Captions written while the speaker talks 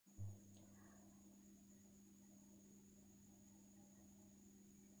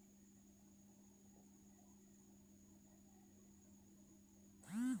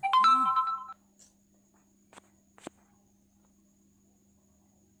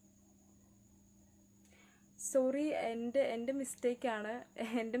Sorry, എൻ്റെ മിസ്റ്റേക്കാണ്.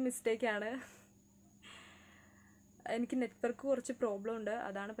 എനിക്ക് network കുറച്ച് പ്രോബ്ലം ഉണ്ട്,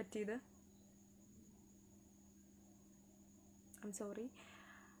 അതാണ് പറ്റിയത്. I am sorry.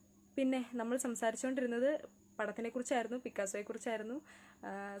 പിന്നെ നമ്മൾ സംസാരിച്ചുകൊണ്ടിരുന്നത് പടത്തിനെക്കുറിച്ചായിരുന്നു, പിക്കാസോയെക്കുറിച്ചായിരുന്നു.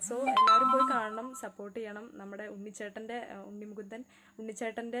 സോ എല്ലാവരും പോയി കാണണം, സപ്പോർട്ട് ചെയ്യണം. നമ്മുടെ ഉണ്ണിച്ചേട്ടൻ്റെ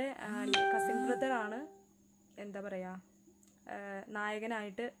കസിൻ ബ്രദറാണ് എന്താ പറയുക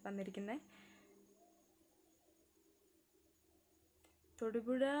നായകനായിട്ട് വന്നിരിക്കുന്നത്.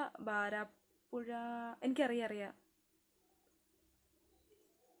 തൊടുപുഴ ബാരാപ്പുഴ എനിക്കറിയാം.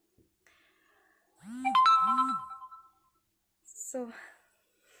 സോ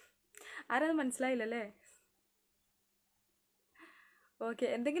ആരത് മനസ്സിലായില്ലല്ലേ? ഓക്കെ,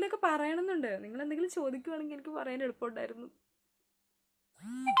 എന്തെങ്കിലുമൊക്കെ പറയണമെന്നുണ്ട്. നിങ്ങൾ എന്തെങ്കിലും ചോദിക്കുവാണെങ്കിൽ എനിക്ക് പറയാൻ എളുപ്പമുണ്ടായിരുന്നു.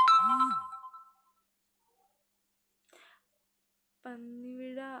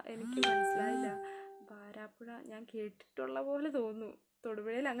 പന്നിവിഴ എനിക്ക് മനസ്സിലായില്ല. ബാരാപ്പുഴ ഞാൻ കേട്ടിട്ടുള്ള പോലെ തോന്നുന്നു.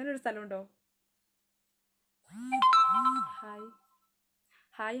 തൊടുപുഴയിൽ അങ്ങനെ ഒരു സ്ഥലമുണ്ടോ?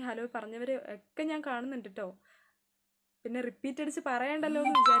 ഹായ് ഹലോ പറഞ്ഞവര് ഒക്കെ ഞാൻ കാണുന്നുണ്ട് കേട്ടോ. പിന്നെ റിപ്പീറ്റ് അടിച്ച് പറയണ്ടല്ലോ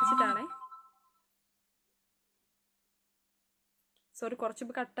എന്ന് വിചാരിച്ചിട്ടാണേ. സോറി, കുറച്ച്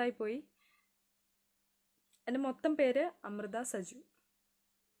കട്ടായി പോയി. എൻ്റെ മൊത്തം പേര് അമൃത സജു.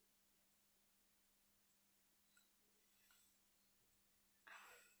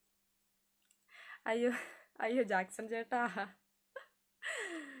 അയ്യോ ജാക്സൺ ചേട്ടാ,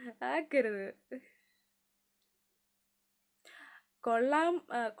 ആക്കരുത്.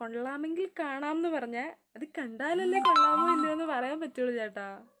 കൊള്ളാമെങ്കിൽ കാണാമെന്ന് പറഞ്ഞാൽ അത് കണ്ടാലല്ലേ കൊള്ളാമോ ഇല്ലയോ എന്ന് പറയാൻ പറ്റുള്ളൂ ചേട്ടാ.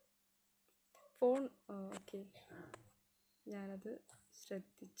 ഫോൺ ഓക്കെ, ഞാനത്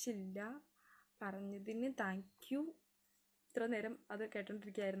ശ്രദ്ധിച്ചില്ല. പറഞ്ഞതിന് താങ്ക് യു. ഇത്ര നേരം അത്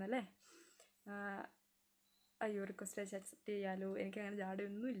കേട്ടോണ്ടിരിക്കുകയായിരുന്നല്ലേ? അയ്യോ, റിക്വസ്റ്റ് അക്സെപ്റ്റ് ചെയ്യാലോ. എനിക്കങ്ങനെ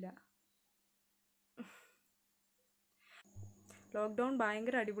ജാടയൊന്നുമില്ല. ലോക്ക്ഡൗൺ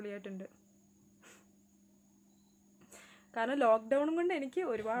ഭയങ്കര അടിപൊളിയായിട്ടുണ്ട്. കാരണം ലോക്ക്ഡൗണും കൊണ്ട് എനിക്ക്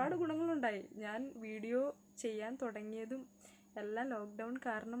ഒരുപാട് ഗുണങ്ങളുണ്ടായി. ഞാൻ വീഡിയോ ചെയ്യാൻ തുടങ്ങിയതും എല്ലാം ലോക്ക്ഡൗൺ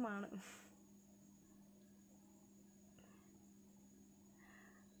കാരണമാണ്.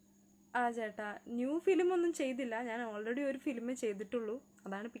 ചേട്ടാ, ന്യൂ ഫിലിമൊന്നും ചെയ്തില്ല. ഞാൻ ഓൾറെഡി ഒരു ഫിലിമേ ചെയ്തിട്ടുള്ളൂ.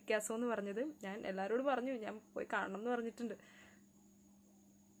 അതാണ് പിക്കാസോ എന്ന് പറഞ്ഞത്. ഞാൻ എല്ലാവരോടും പറഞ്ഞു, ഞാൻ പോയി കാണണം എന്ന് പറഞ്ഞിട്ടുണ്ട്.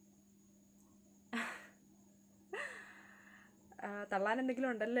 തള്ളാൻ എന്തെങ്കിലും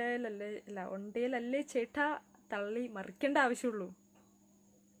ഉണ്ടേലല്ലേ ചേട്ടാ തള്ളി മറിക്കേണ്ട ആവശ്യമുള്ളൂ.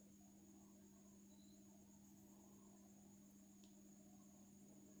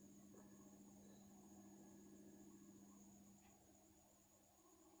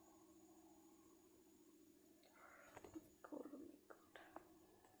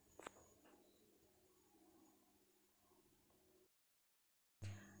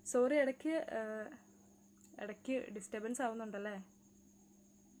 സോറി, ഇടയ്ക്ക് ഡിസ്റ്റർബൻസ് ആവുന്നുണ്ടല്ലേ?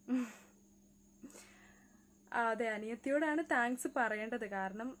 അതെ, അനിയത്തിയോടാണ് താങ്ക്സ് പറയേണ്ടത്.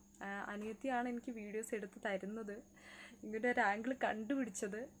 കാരണം അനിയത്തിയാണ് എനിക്ക് വീഡിയോസ് എടുത്ത് തരുന്നത്, ഇങ്ങനെ ഒരു ആംഗിൾ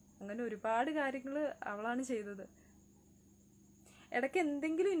കണ്ടുപിടിച്ചത്. അങ്ങനെ ഒരുപാട് കാര്യങ്ങൾ അവളാണ് ചെയ്തത്. ഇടയ്ക്ക്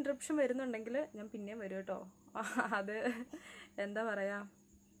എന്തെങ്കിലും ഇൻട്രപ്ഷൻ വരുന്നുണ്ടെങ്കിൽ ഞാൻ പിന്നെയും വരും കേട്ടോ. അത് എന്താ പറയുക,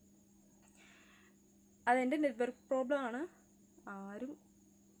 അതെൻ്റെ നെറ്റ്വർക്ക് പ്രോബ്ലം ആണ്. ആരും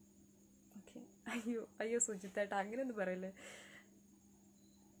ഓക്കെ. അയ്യോ സുജിത്തേട്ടാ, അങ്ങനെയൊന്നും പറയല്ലേ.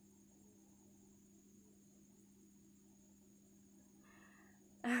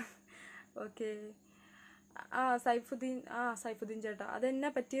 ഓക്കെ. സൈഫുദ്ദീൻ ചേട്ടാ, അതെന്നാ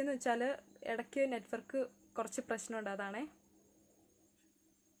പറ്റിയെന്ന് വെച്ചാൽ ഇടയ്ക്ക് നെറ്റ്വർക്ക് കുറച്ച് പ്രശ്നമുണ്ട്, അതാണേ.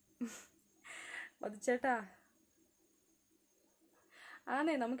 മധുച്ചേട്ടാ,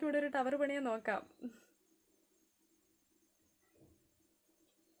 നമുക്കിവിടെ ഒരു ടവർ പണിയാൻ നോക്കാം.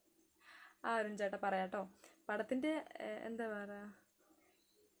 അരുൺ ചേട്ടാ പറയാട്ടോ. പടത്തിൻ്റെ എന്താ പറയുക,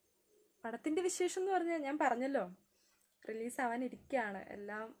 പടത്തിൻ്റെ വിശേഷം എന്ന് പറഞ്ഞാൽ ഞാൻ പറഞ്ഞല്ലോ, റിലീസാവാനിരിക്കുകയാണ്.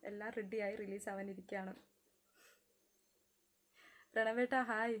 എല്ലാം റെഡിയായി റിലീസാവാനിരിക്കുകയാണ്. പ്രണവേട്ടാ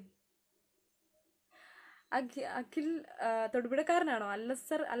ഹായ്. അഖിൽ തൊടുപുഴക്കാരനാണോ?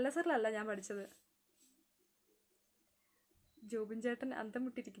 അല്ലസറിലല്ല ഞാൻ പഠിച്ചത്. ജോബിൻ ചേട്ടൻ അന്തം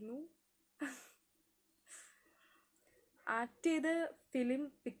വിട്ടിരിക്കുന്നു. ആക്ട് ചെയ്ത് ഫിലിം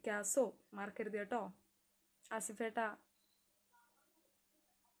പിക്കാസോ, മറക്കരുത് കേട്ടോ. ആസിഫേട്ടാ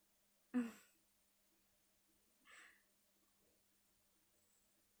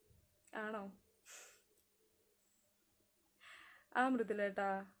ആണോ? മൃദുലേട്ടാ,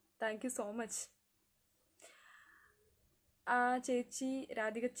 താങ്ക് യു സോ മച്ച്. ചേച്ചി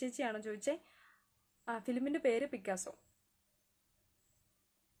രാധിക ചേച്ചിയാണോ ചോദിച്ചേ? ഫിലിമിൻ്റെ പേര് പിക്കാസോ.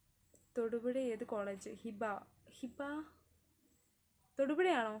 തൊടുപുഴ ഏത് കോളേജ്? ഹിബ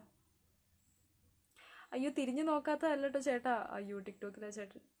തൊടുപുഴയാണോ? അയ്യോ തിരിഞ്ഞു നോക്കാത്തതല്ല കേട്ടോ ചേട്ടാ. അയ്യോ ടിക്ടോക്കിലെ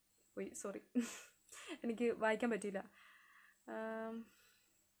ചേട്ടൻ പോയി, സോറി. എനിക്ക് വായിക്കാൻ പറ്റിയില്ല.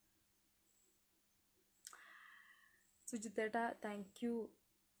 സുജിത്തേട്ടാ താങ്ക് യു.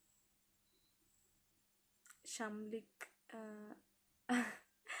 ഷംലിക്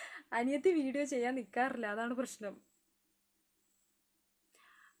അനിയത്തി വീഡിയോ ചെയ്യാൻ നിൽക്കാറില്ല, അതാണ് പ്രശ്നം.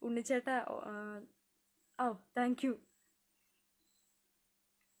 ഉണ്ണിച്ചേട്ടാ ഓ താങ്ക് യു.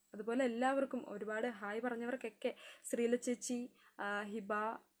 അതുപോലെ എല്ലാവർക്കും ഒരുപാട് ഹായ് പറഞ്ഞവർക്കൊക്കെ. ശ്രീല ചേച്ചി, ഹിബ,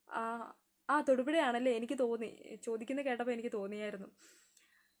 തൊടുപുഴയാണല്ലേ, എനിക്ക് തോന്നി, ചോദിക്കുന്ന കേട്ടപ്പോൾ എനിക്ക് തോന്നിയായിരുന്നു.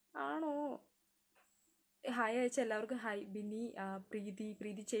 ആണോ? ഹായ് അയച്ച എല്ലാവർക്കും ഹായ്. ബിനി,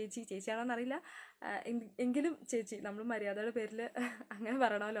 പ്രീതി ചേച്ചി, ചേച്ചിയാണോന്ന് അറിയില്ല, എങ്കിലും ചേച്ചി, നമ്മൾ മര്യാദയുടെ പേരിൽ അങ്ങനെ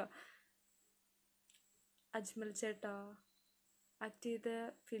പറയണമല്ലോ. അജ്മൽ ചേട്ടാ, ആക്ട് ചെയ്ത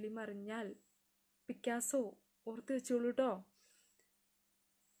ഫിലിം അറിഞ്ഞാൽ പിക്കാസോ ഓർത്ത് വെച്ചോളൂ കേട്ടോ.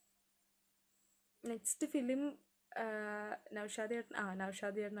 നെക്സ്റ്റ് ഫിലിം നൗഷാദ്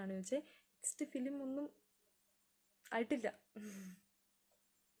ചേട്ടനാണ് ചോദിച്ചത്. നെക്സ്റ്റ് ഫിലിം ഒന്നും ആയിട്ടില്ല.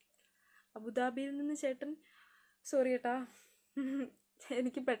 അബുദാബിയിൽ നിന്ന് ചേട്ടൻ, സോറി ചേട്ടാ,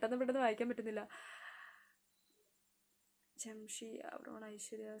 എനിക്ക് പെട്ടെന്ന് വായിക്കാൻ പറ്റുന്നില്ല. Jamshi അവരോൺ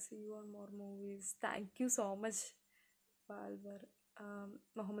Aishwarya, C you on more movies. Thank you so much. വാൽവർ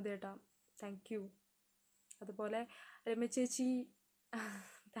Muhammad ചേട്ടാ താങ്ക് യു. അതുപോലെ രമ്യ ചേച്ചി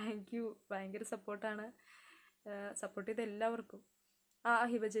താങ്ക് യു, ഭയങ്കര സപ്പോർട്ടാണ്. സപ്പോർട്ട് ചെയ്ത എല്ലാവർക്കും.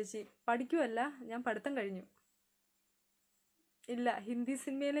 ഹിബ ചേച്ചി, പഠിക്കുമല്ല, ഞാൻ പഠിത്തം കഴിഞ്ഞു. ഇല്ല, ഹിന്ദി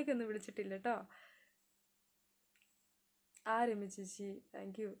സിനിമയിലേക്കൊന്നും വിളിച്ചിട്ടില്ല കേട്ടോ. രമ്യ ചേച്ചി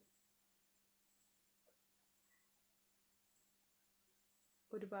താങ്ക് യു.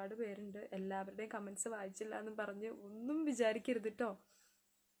 ഒരുപാട് പേരുണ്ട്, എല്ലാവരുടെയും കമൻസ് വായിച്ചില്ല എന്ന് പറഞ്ഞ് ഒന്നും വിചാരിക്കരുത് കേട്ടോ.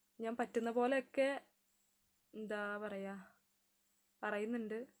 ഞാൻ പറ്റുന്ന പോലെയൊക്കെ എന്താ പറയുക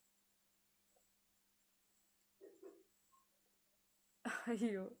പറയുന്നുണ്ട്.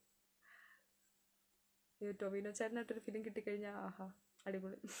 അയ്യോ ടൊവിനോ ചേട്ടനായിട്ടൊരു ഫിലിം കിട്ടിക്കഴിഞ്ഞാൽ ആഹാ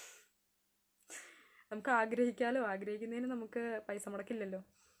അടിപൊളി. നമുക്ക് ആഗ്രഹിക്കാലോ, ആഗ്രഹിക്കുന്നതിന് നമുക്ക് പൈസ മുടക്കില്ലല്ലോ.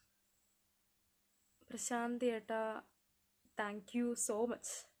 പ്രശാന്ത് ചേട്ടാ thank you so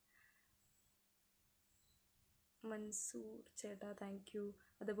much. Mansoor ചേട്ടാ താങ്ക് യു.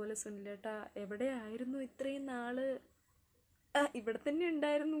 അതുപോലെ സുനിലേട്ടാ, എവിടെയായിരുന്നു ഇത്രയും നാള്? ഇവിടെ തന്നെ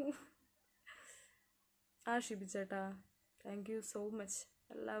ഉണ്ടായിരുന്നു. ഷിബി ചേട്ടാ താങ്ക് യു സോ മച്ച്.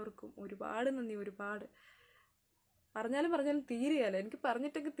 എല്ലാവർക്കും ഒരുപാട് നന്ദി. ഒരുപാട് പറഞ്ഞാലും തീരുകയല്ല, എനിക്ക്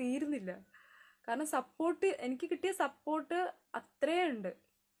പറഞ്ഞിട്ടൊക്കെ തീരുന്നില്ല. കാരണം സപ്പോർട്ട്, എനിക്ക് കിട്ടിയ സപ്പോർട്ട് അത്രേ ഉണ്ട്.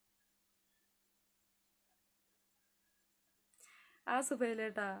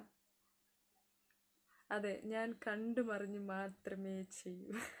 സുബൈലേട്ടാ, അതെ, ഞാൻ കണ്ടു മറിഞ്ഞു മാത്രമേ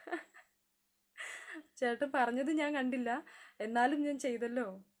ചെയ്യൂ. ചേട്ടൻ പറഞ്ഞത് ഞാൻ കണ്ടില്ല, എന്നാലും ഞാൻ ചെയ്തല്ലോ.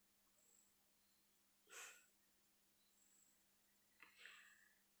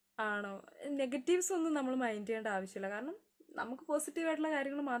 ആണോ? നെഗറ്റീവ്സ് ഒന്നും നമ്മൾ മൈൻഡ് ചെയ്യേണ്ട ആവശ്യമില്ല. കാരണം നമുക്ക് പോസിറ്റീവായിട്ടുള്ള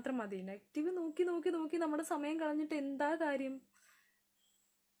കാര്യങ്ങൾ മാത്രം മതി. നെഗറ്റീവ് നോക്കി നമ്മുടെ സമയം കളഞ്ഞിട്ട് എന്താ കാര്യം?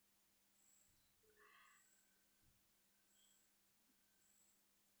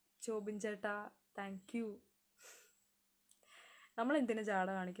 ജോബിൻ ചേട്ടാ താങ്ക് യു. നമ്മൾ എന്തിനാ ജാട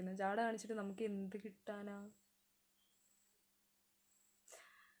കാണിക്കുന്നത്? ജാട കാണിച്ചിട്ട് നമുക്ക് എന്ത് കിട്ടാനാ?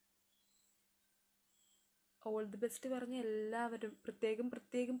 ഓൾ ദി ബെസ്റ്റ് പറഞ്ഞ എല്ലാവരും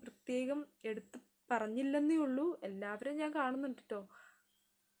പ്രത്യേകം എടുത്ത് പറഞ്ഞില്ലെന്നേ ഉള്ളൂ. എല്ലാവരും ഞാൻ കാണുന്നുണ്ട് കേട്ടോ.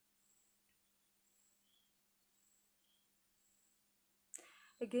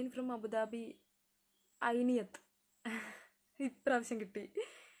 Again from Abu Dhabi, ഐനിയത്ത്. ഇപ്രാവശ്യം കിട്ടി.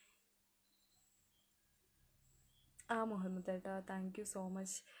 മുഹമ്മദ് ചേട്ടാ thank you so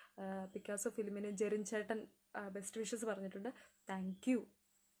much. Picasso ഫിലിമിന് Jerin ചേട്ടൻ ബെസ്റ്റ് വിഷസ് പറഞ്ഞിട്ടുണ്ട്. Thank you.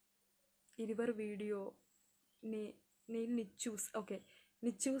 Iruvar video Nichu's, okay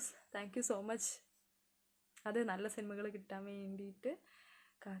Nichu's thank you so much. അത് നല്ല സിനിമകൾ കിട്ടാൻ വേണ്ടിയിട്ട്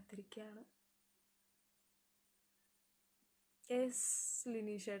കാത്തിരിക്കുകയാണ്. യെസ്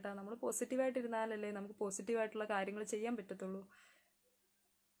ലിനീഷ് ചേട്ടാ, നമ്മൾ പോസിറ്റീവായിട്ടിരുന്നാലല്ലേ നമുക്ക് പോസിറ്റീവായിട്ടുള്ള കാര്യങ്ങൾ ചെയ്യാൻ പറ്റത്തുള്ളൂ.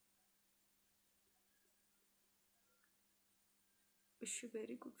 Wish you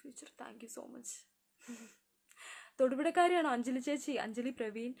very good future. Thank you so much. തൊടുപുഴക്കാരിയാണോ Anjali ചേച്ചി? Anjali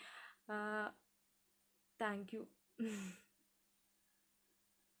Praveen thank you.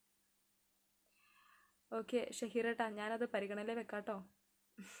 Okay ഷഹീറേട്ടാ, ഞാനത് പരിഗണനയിൽ വെക്കാട്ടോ.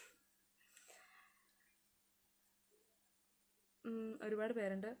 ഒരുപാട്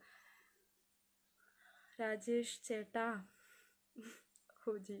പേരുണ്ട്. രാജേഷ് ചേട്ടാ,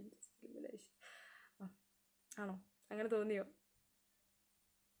 ആണോ? അങ്ങനെ തോന്നിയോ?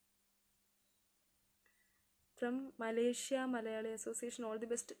 From Malaysia Malayali association, all the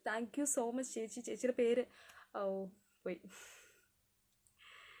best. Thank you so much ചേച്ചി. ചേച്ചിയുടെ പേര് പോയി.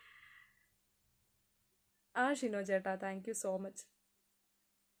 ഷിനോ ചേട്ടാ, thank you so much.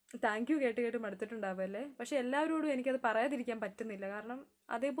 Thank you കേട്ട് മടുത്തിട്ടുണ്ടാവുമല്ലേ? പക്ഷെ എല്ലാവരോടും എനിക്കത് പറയാതിരിക്കാൻ പറ്റുന്നില്ല, കാരണം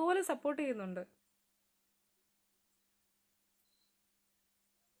അതേപോലെ സപ്പോർട്ട് ചെയ്യുന്നുണ്ട്.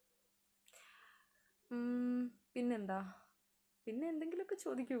 പിന്നെന്താ, പിന്നെ എന്തെങ്കിലുമൊക്കെ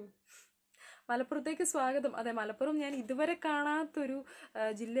ചോദിക്കൂ. മലപ്പുറത്തേക്ക് സ്വാഗതം. അതെ, മലപ്പുറം ഞാൻ ഇതുവരെ കാണാത്തൊരു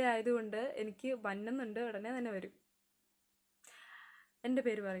ജില്ലയായതുകൊണ്ട് എനിക്ക് വന്നുന്നുണ്ട്, ഉടനെ തന്നെ വരും. എൻ്റെ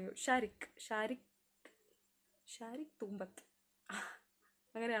പേര് പറയൂ. ഷാരിഖ് തൂമ്പത്ത്,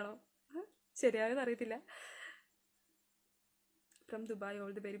 അങ്ങനെയാണോ? ശരിയായെന്ന് അറിയത്തില്ല. From Dubai,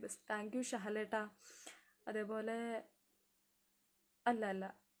 all the very best. Thank you ഷഹലേട്ടാ. അതേപോലെ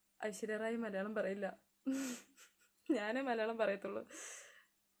അല്ല ഐശ്വര്യ റായി മലയാളം പറയില്ല, ഞാനേ മലയാളം പറയത്തുള്ളൂ.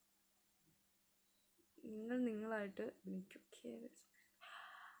 നിങ്ങളായിട്ട് അഭിനയിക്കും.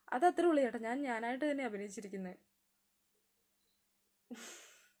 അതത്രേ ഉള്ളൂ ചേട്ടാ, ഞാനായിട്ട് തന്നെ അഭിനയിച്ചിരിക്കുന്നത്.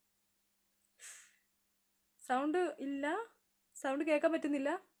 സൗണ്ട് ഇല്ല, സൗണ്ട് കേൾക്കാൻ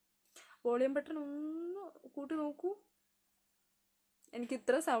പറ്റുന്നില്ല. വോളിയം ബട്ടൺ ഒന്ന് കൂട്ടി നോക്കൂ. എനിക്ക്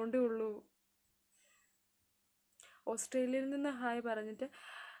ഇത്ര സൗണ്ടേ ഉള്ളൂ. ഓസ്ട്രേലിയയിൽ നിന്ന് ഹായ് പറഞ്ഞിട്ട്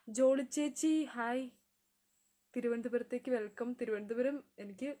ജോളി ചേച്ചി ഹായ്. തിരുവനന്തപുരത്തേക്ക് വെൽക്കം. തിരുവനന്തപുരം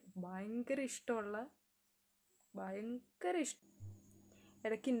എനിക്ക് ഭയങ്കര ഇഷ്ടം.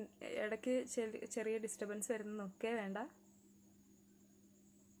 ഇടയ്ക്ക് ചെറിയ ഡിസ്റ്റർബൻസ് വരുന്നൊക്കെ വേണ്ട.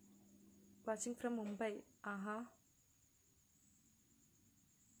 Watching from Mumbai. Aaha,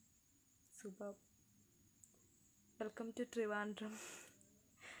 super. Welcome to Trivandrum.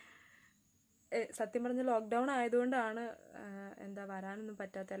 സത്യം പറഞ്ഞ ലോക്ക്ഡൗൺ ആയതുകൊണ്ടാണ് വരാനൊന്നും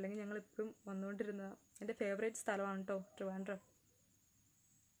പറ്റാത്തത്, അല്ലെങ്കിൽ ഞങ്ങൾ ഇപ്പം വന്നുകൊണ്ടിരുന്നത്. എൻ്റെ ഫേവറേറ്റ് സ്ഥലമാണ് കേട്ടോ ട്രിവാൻഡ്രം.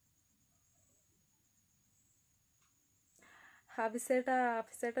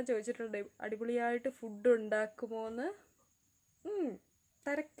 ഹാഫിസേട്ട ചോദിച്ചിട്ടുണ്ട് അടിപൊളിയായിട്ട് ഫുഡ് ഉണ്ടാക്കുമോന്ന്.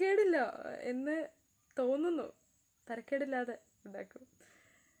 തരക്കേടില്ല എന്ന് തോന്നുന്നു, തരക്കേടില്ലാതെ ഉണ്ടാക്കും.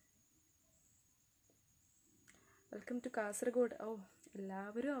 Welcome to Kasaragod.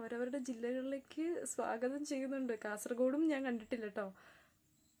 എല്ലാവരും അവരവരുടെ ജില്ലകളിലേക്ക് സ്വാഗതം ചെയ്യുന്നുണ്ട്. കാസർഗോഡും ഞാൻ കണ്ടിട്ടില്ല കേട്ടോ.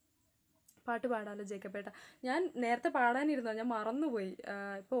 പാട്ട് പാടാലോ ജേക്കബേട്ട? ഞാൻ നേരത്തെ പാടാനിരുന്നോ, ഞാൻ മറന്നുപോയി.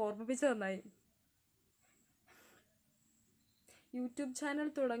 ഇപ്പോൾ ഓർമ്മിപ്പിച്ച് നന്നായി. യൂട്യൂബ് ചാനൽ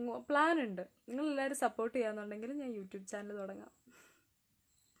തുടങ്ങുക പ്ലാൻ ഉണ്ട്. നിങ്ങളെല്ലാവരും സപ്പോർട്ട് ചെയ്യാന്നുണ്ടെങ്കിൽ ഞാൻ യൂട്യൂബ് ചാനൽ തുടങ്ങാം.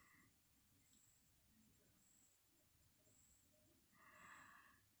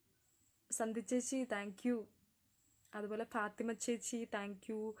 സന്ധി ചേച്ചി താങ്ക് യു. അതുപോലെ ഫാത്തിമ ചേച്ചി താങ്ക്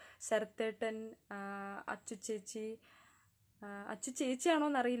യു. ശരത്തേട്ടൻ, അച്ചു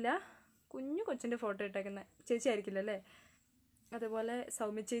ചേച്ചിയാണോന്നറിയില്ല, കൊച്ചിൻ്റെ ഫോട്ടോ ഇട്ടേക്കുന്നത് ചേച്ചി ആയിരിക്കില്ല അല്ലേ? അതുപോലെ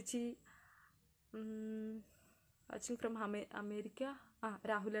സൗമ്യ ചേച്ചി, വാച്ചിങ് ഫ്രം അമേരിക്ക.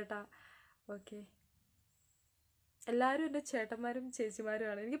 രാഹുലേട്ടാ, ഓക്കെ. എല്ലാവരും എൻ്റെ ചേട്ടന്മാരും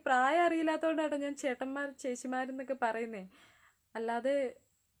ചേച്ചിമാരുമാണ്. എനിക്ക് പ്രായം അറിയില്ലാത്തതുകൊണ്ടാട്ടോ ഞാൻ ചേച്ചിമാരെന്നൊക്കെ പറയുന്നേ. അല്ലാതെ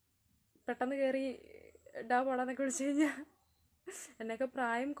പെട്ടെന്ന് കയറി പോടാന്നൊക്കെ വിളിച്ചു കഴിഞ്ഞാൽ എന്നൊക്കെ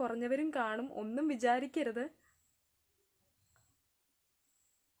പ്രായം കുറഞ്ഞവരും കാണും, ഒന്നും വിചാരിക്കരുത്.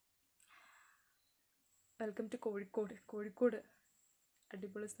 വെൽക്കം ടു കോഴിക്കോട്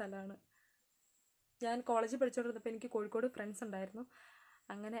അടിപൊളി സ്ഥലമാണ്. ഞാൻ കോളേജിൽ പഠിച്ചുകൊണ്ടിരുന്നപ്പോൾ എനിക്ക് കോഴിക്കോട് ഫ്രണ്ട്സ് ഉണ്ടായിരുന്നു,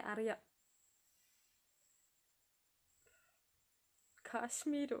 അങ്ങനെ അറിയാം.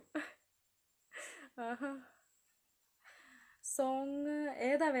 കാശ്മീരോ? ആഹാ. സോങ്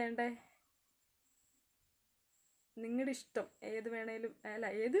ഏതാ വേണ്ടേ? നിങ്ങളുടെ ഇഷ്ടം ഏത് വേണേലും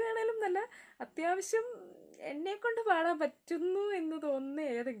എന്നല്ല, അത്യാവശ്യം എന്നെ കൊണ്ട് പാടാൻ പറ്റുന്നു എന്ന് തോന്നുന്ന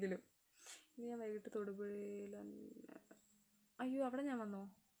ഏതെങ്കിലും. ഇനി ഞാൻ വൈകിട്ട് തൊടുപുഴയിൽ. അയ്യോ, അവിടെ ഞാൻ വന്നോ?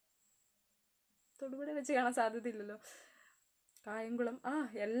 തൊടുപുഴ വെച്ച് കാണാൻ സാധ്യതയില്ലല്ലോ. കായംകുളം.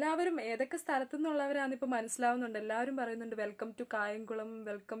 എല്ലാവരും ഏതൊക്കെ സ്ഥലത്തു നിന്നുള്ളവരാണ് ഇപ്പോൾ മനസ്സിലാവുന്നുണ്ട്. എല്ലാവരും പറയുന്നുണ്ട് welcome to Kayamkulam,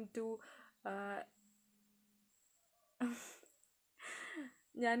 welcome to.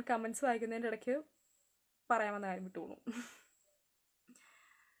 ഞാൻ കമൻസ് വായിക്കുന്നതിൻ്റെ ഇടയ്ക്ക് പറയാമെന്ന കാര്യം വിട്ടുപോകുന്നു.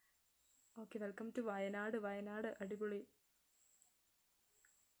 ഓക്കെ, വെൽക്കം ടു വയനാട് അടിപൊളി.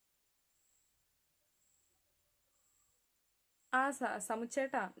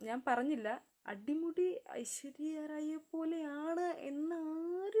 സമുച്ചേട്ടാ, ഞാൻ പറഞ്ഞില്ല അടിമുടി ഐശ്വര്യ റായിയെ പോലെയാണ്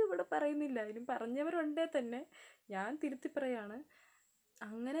എന്നാരും ഇവിടെ പറയുന്നില്ല. ഇനി പറഞ്ഞവരുണ്ടേ തന്നെ ഞാൻ തിരുത്തി പറയാണ്,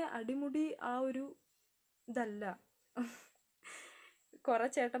 അങ്ങനെ അടിമുടി ആ ഒരു ഇതല്ല. കുറെ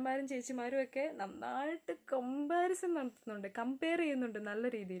ചേട്ടന്മാരും ചേച്ചിമാരും ഒക്കെ നന്നായിട്ട് കമ്പയർ ചെയ്യുന്നുണ്ട് നല്ല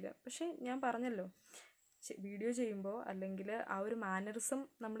രീതിയിൽ. പക്ഷെ ഞാൻ പറഞ്ഞല്ലോ, വീഡിയോ ചെയ്യുമ്പോൾ അല്ലെങ്കിൽ ആ ഒരു മാനറിസം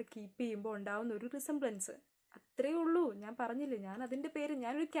നമ്മൾ കീപ്പ് ചെയ്യുമ്പോൾ ഉണ്ടാവുന്ന ഒരു റിസംബ്ലൻസ്, അത്രയേ ഉള്ളൂ. ഞാൻ പറഞ്ഞില്ലേ, ഞാൻ അതിൻ്റെ പേര്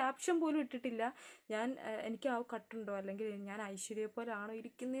ഞാനൊരു ക്യാപ്ഷൻ പോലും ഇട്ടിട്ടില്ല. എനിക്ക് ആ കട്ടുണ്ടോ, അല്ലെങ്കിൽ ഞാൻ ഐശ്വര്യയെ പോലെ ആണോ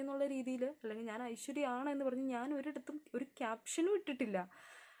ഇരിക്കുന്നതെന്നുള്ള രീതിയിൽ, അല്ലെങ്കിൽ ഞാൻ ഐശ്വര്യ ആണോ എന്ന് പറഞ്ഞ് ഞാൻ ഒരിടത്തും ഒരു ക്യാപ്ഷനും ഇട്ടിട്ടില്ല.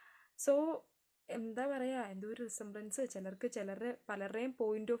 സോ എന്താ പറയുക, എന്തോ ഒരു റിസംബ്ലൻസ് പലരുടെയും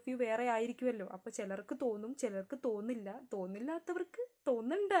പോയിന്റ് ഓഫ് വ്യൂ വേറെ ആയിരിക്കുമല്ലോ. അപ്പോൾ ചിലർക്ക് തോന്നും, ചിലർക്ക് തോന്നില്ല. തോന്നില്ലാത്തവർക്ക്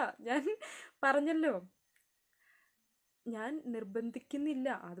തോന്നണ്ട. ഞാൻ പറഞ്ഞല്ലോ, ഞാൻ നിർബന്ധിക്കുന്നില്ല,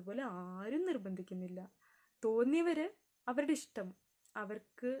 അതുപോലെ ആരും നിർബന്ധിക്കുന്നില്ല. തോന്നിയവര് അവരുടെ ഇഷ്ടം,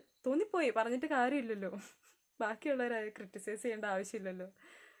 അവർക്ക് തോന്നിപ്പോയി, പറഞ്ഞിട്ട് കാര്യമില്ലല്ലോ. ബാക്കിയുള്ളവരെ ക്രിട്ടിസൈസ് ചെയ്യേണ്ട ആവശ്യമില്ലല്ലോ.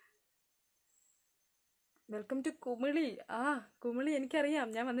 Welcome to Kumily. കുമിളി എനിക്കറിയാം,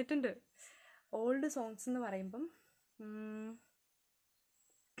 ഞാൻ വന്നിട്ടുണ്ട്. ഓൾഡ് സോങ്സ് എന്ന് പറയുമ്പം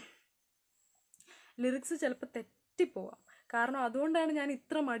ലിറിക്സ് ചിലപ്പോൾ തെറ്റിപ്പോവാം. കാരണം അതുകൊണ്ടാണ് ഞാൻ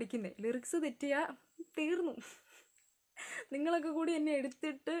ഇത്ര മടിക്കുന്നത്. ലിറിക്സ് തെറ്റിയാൽ തീർന്നു. നിങ്ങളൊക്കെ കൂടി എന്നെ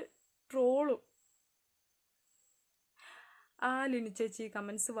എടുത്തിട്ട് ട്രോളും. ലിനി ചേച്ചി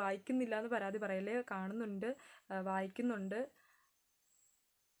കമൻസ് വായിക്കുന്നില്ല എന്ന് പരാതി പറയല്ലേ. കാണുന്നുണ്ട്, വായിക്കുന്നുണ്ട്.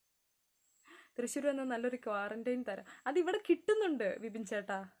 തൃശ്ശൂർ വന്ന നല്ലൊരു ക്വാറന്റൈൻ തരാം. അതിവിടെ കിട്ടുന്നുണ്ട് വിപിൻ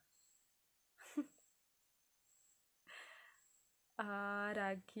ചേട്ടാ.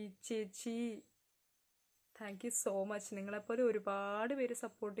 രാഖി ചേച്ചി, താങ്ക് യു സോ മച്ച്. നിങ്ങളെപ്പോലെ ഒരുപാട് പേര്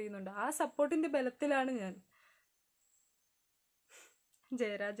സപ്പോർട്ട് ചെയ്യുന്നുണ്ട്. ആ സപ്പോർട്ടിന്റെ ബലത്തിലാണ് ഞാൻ.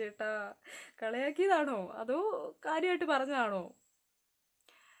 ജയരാജേട്ടാ, കളയാക്കിയതാണോ അതോ കാര്യമായിട്ട് പറഞ്ഞതാണോ?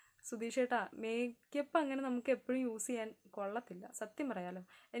 സുധീഷ് ചേട്ടാ, മേക്കപ്പ് അങ്ങനെ നമുക്ക് എപ്പോഴും യൂസ് ചെയ്യാൻ കൊള്ളത്തില്ല, സത്യം പറയാലോ.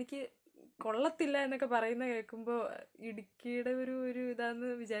 എനിക്ക് കൊള്ളത്തില്ല എന്നൊക്കെ പറയുന്ന കേൾക്കുമ്പോൾ ഇടുക്കിയുടെ ഒരു ഇതാന്ന്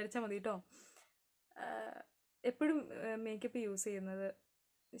വിചാരിച്ചാൽ മതി കേട്ടോ. എപ്പോഴും മേക്കപ്പ് യൂസ് ചെയ്യുന്നത്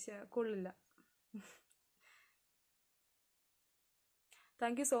കൊള്ളില്ല.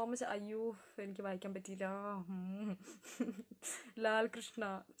 Thank you so much. അയ്യോ, എനിക്ക് വായിക്കാൻ പറ്റിയില്ല. ലാൽ കൃഷ്ണ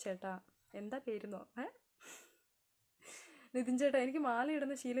ചേട്ടാ, എന്താ പേരുന്നോ? നിതിൻ ചേട്ടാ, എനിക്ക് മാല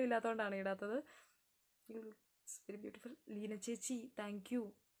ഇടുന്ന ശീലം ഇല്ലാത്തതുകൊണ്ടാണ് ഇടാത്തത്. U looks very beautiful. Leena ചേച്ചി, thank you.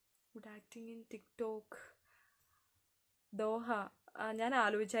 Good acting in TikTok. Doha, ഞാൻ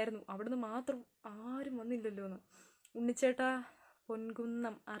ആലോചിച്ചായിരുന്നു, അവിടുന്ന് മാത്രം ആരും വന്നില്ലല്ലോ എന്ന്. ഉണ്ണിച്ചേട്ടാ,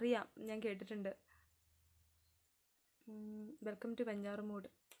 പൊൻകുന്നം, അറിയാം, ഞാൻ കേട്ടിട്ടുണ്ട്. Welcome to Venjaramoodu.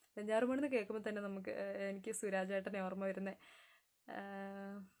 വെഞ്ഞാറുമൂട് എന്ന് കേൾക്കുമ്പോൾ തന്നെ എനിക്ക് സുരാജേട്ടനെ ഓർമ്മ വരുന്നത്.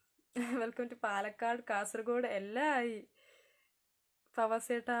 വെൽക്കം ടു പാലക്കാട്, കാസർഗോഡ്, എല്ലാം ആയി.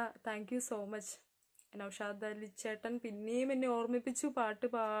 ഫവാസേട്ടാ, thank you so much. Naushad Ali ചേട്ടൻ പിന്നെയും എന്നെ ഓർമ്മിപ്പിച്ചു പാട്ട്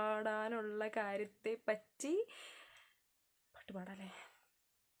പാടാനുള്ള കാര്യത്തെ പറ്റി. പാട്ട് പാടാല്ലേ?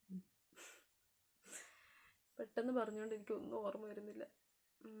 പെട്ടെന്ന് പറഞ്ഞുകൊണ്ട് എനിക്കൊന്നും ഓർമ്മ വരുന്നില്ല.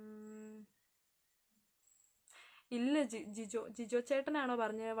 ഇല്ല, ജിജോ ചേട്ടനാണോ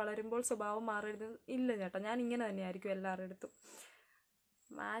പറഞ്ഞത് വളരുമ്പോൾ സ്വഭാവം മാറരുത്? ഇല്ല ചേട്ടാ, ഞാൻ ഇങ്ങനെ തന്നെയായിരിക്കും എല്ലാവരുടെ അടുത്തും.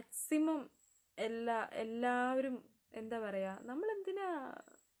 മാക്സിമം എല്ലാവരും എന്താ പറയുക, നമ്മളെന്തിനാ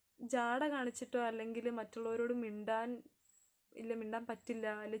ജാട കാണിച്ചിട്ടോ അല്ലെങ്കിൽ മറ്റുള്ളവരോട് മിണ്ടാൻ പറ്റില്ല,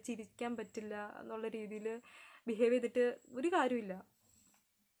 അല്ലെങ്കിൽ ചിരിക്കാൻ പറ്റില്ല എന്നുള്ള രീതിയിൽ ബിഹേവ് ചെയ്തിട്ട് ഒരു കാര്യമില്ല.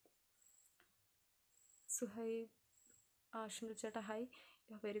 സുഹൈബ്, ആഷിമുൽ ചേട്ടാ, hi,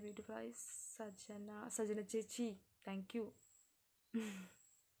 very beautiful hi. Sajana ചേച്ചി, താങ്ക് യു.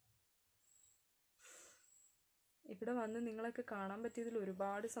 ഇവിടെ വന്ന് നിങ്ങളൊക്കെ കാണാൻ പറ്റിയതിൽ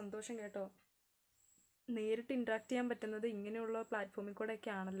ഒരുപാട് സന്തോഷം കേട്ടോ. നേരിട്ട് ഇൻട്രാക്ട് ചെയ്യാൻ പറ്റുന്നത് ഇങ്ങനെയുള്ള പ്ലാറ്റ്ഫോമിൽ കൂടെ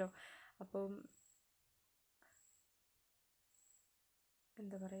ഒക്കെ ആണല്ലോ. അപ്പം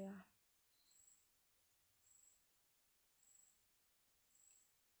എന്താ പറയുക,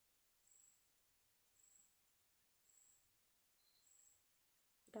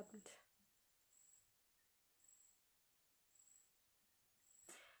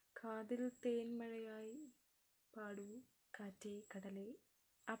 കാതിൽ തേൻമഴയായി പാടൂ കാറ്റേ കടലേ,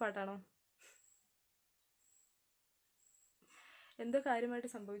 ആ പാട്ടാണോ? എന്തോ കാര്യമായിട്ട്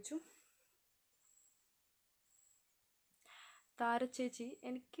സംഭവിച്ചു. താരച്ചേച്ചി,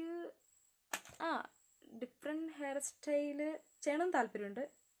 എനിക്ക് ഡിഫറെൻറ്റ് ഹെയർ സ്റ്റൈല് ചെയ്യണം താല്പര്യമുണ്ട്.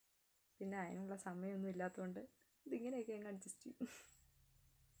 പിന്നെ അതിനുള്ള സമയമൊന്നും ഇല്ലാത്തതുകൊണ്ട് ഇതിങ്ങനെയൊക്കെ അങ്ങ് അഡ്ജസ്റ്റ് ചെയ്യും.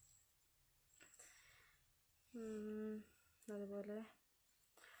 അതുപോലെ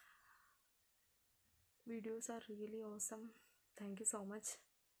videos are really awesome. Thank you so much.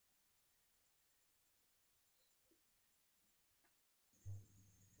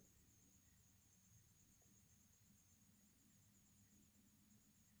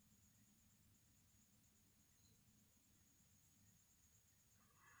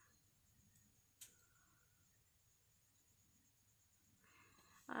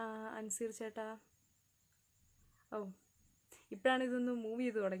 Anseer ചേട്ടാ, ഇപ്പോഴാണ് ഇതൊന്ന് മൂവ്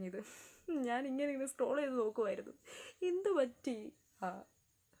ചെയ്ത് തുടങ്ങിയത്. ഞാൻ ഇങ്ങനെ സ്ക്രോൾ ചെയ്ത് നോക്കുമായിരുന്നു, എന്ത് പറ്റി.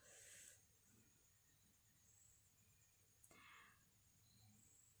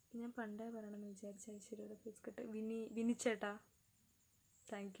 ഞാൻ പണ്ടേ പറയണമെന്ന് വിചാരിച്ച ഐശ്വര്യയുടെ ഫേസ് കട്ട്. വിനിച്ചേട്ടാ,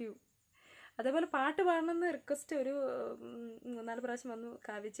 thank you. അതേപോലെ പാട്ട് പാടണമെന്ന് റിക്വസ്റ്റ് ഒരു 3-4 പ്രാവശ്യം വന്നു.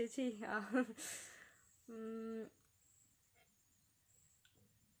 കാവ്യ ചേച്ചി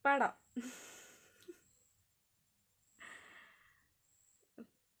പാടാം.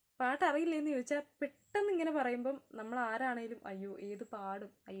 പാട്ട് അറിയില്ലെന്ന് ചോദിച്ചാൽ പെട്ടെന്ന് ഇങ്ങനെ പറയുമ്പം നമ്മൾ ആരാണേലും അയ്യോ ഏത്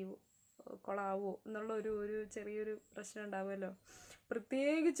പാടും, അയ്യോ കൊളാവോ എന്നുള്ള ഒരു ചെറിയൊരു പ്രശ്നം ഉണ്ടാവുമല്ലോ.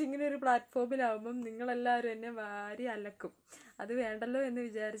 പ്രത്യേകിച്ച് ഇങ്ങനെ ഒരു പ്ലാറ്റ്ഫോമിലാവുമ്പം നിങ്ങളെല്ലാവരും എന്നെ വാരി അലക്കും. അത് വേണ്ടല്ലോ എന്ന്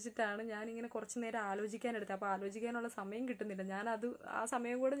വിചാരിച്ചിട്ടാണ് ഞാനിങ്ങനെ കുറച്ച് നേരം ആലോചിക്കാനെടുത്തത്. അപ്പോൾ ആലോചിക്കാനുള്ള സമയം കിട്ടുന്നില്ല. ആ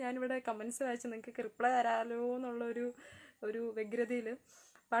സമയം കൂടെ ഞാനിവിടെ കമൻസ് വായിച്ച് നിങ്ങൾക്ക് റിപ്ലൈ തരാമല്ലോ ഒരു വ്യഗ്രതയിൽ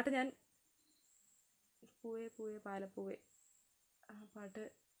പാട്ട് ഞാൻ പൂവേ പൂവേ പാലപ്പൂവേ ആ പാട്ട്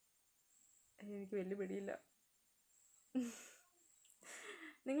എനിക്ക് വലിയ പിടിയില്ല.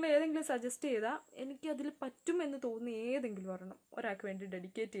 നിങ്ങൾ ഏതെങ്കിലും സജസ്റ്റ് ചെയ്താൽ എനിക്കതിൽ പറ്റുമെന്ന് തോന്നി ഏതെങ്കിലും ഒരാൾക്ക് വേണ്ടി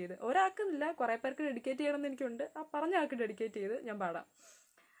ഡെഡിക്കേറ്റ് ചെയ്ത്, ഒരാൾക്കെന്നില്ല കുറേ പേർക്ക് ഡെഡിക്കേറ്റ് ചെയ്യണമെന്ന് എനിക്കുണ്ട്. ആ പറഞ്ഞ ആൾക്ക് ഡെഡിക്കേറ്റ് ചെയ്ത് ഞാൻ പാടാം.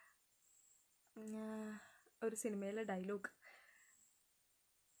 ഒരു സിനിമയിലെ ഡയലോഗ്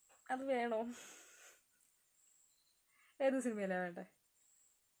അത് വേണോ? ഏത് സിനിമയിലാണ് വേണ്ടേ?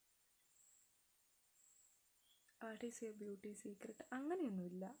 What is your beauty secret?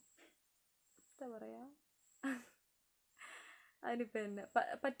 അങ്ങനെയൊന്നുമില്ല. എന്താ പറയാ, അതിനിപ്പോൾ എന്നെ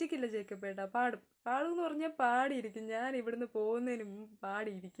പറ്റിക്കില്ല ജേക്കബ് ഏട്ടാ. പാടും എന്ന് പറഞ്ഞാൽ പാടിയിരിക്കും. ഞാൻ ഇവിടുന്ന് പോകുന്നതിന് മുമ്പ്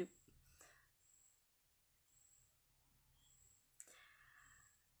പാടിയിരിക്കും.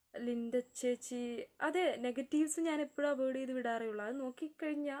 ലിൻഡ ചേച്ചി, അതെ, നെഗറ്റീവ്സ് ഞാൻ എപ്പോഴും അവോയ്ഡ് ചെയ്ത് വിടാറേ ഉള്ളൂ.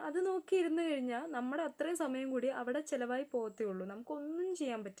 അത് നോക്കിയിരുന്നു കഴിഞ്ഞാൽ നമ്മുടെ അത്രയും സമയം കൂടി അവിടെ ചിലവായി പോകത്തേ ഉള്ളൂ. നമുക്കൊന്നും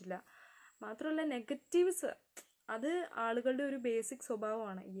ചെയ്യാൻ പറ്റില്ല. മാത്രമല്ല നെഗറ്റീവ്സ് അത് ആളുകളുടെ ഒരു ബേസിക്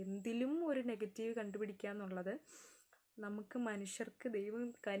സ്വഭാവമാണ്. എന്തിലും ഒരു നെഗറ്റീവ് കണ്ടുപിടിക്കുക എന്നുള്ളത് നമുക്ക് മനുഷ്യർക്ക് ദൈവം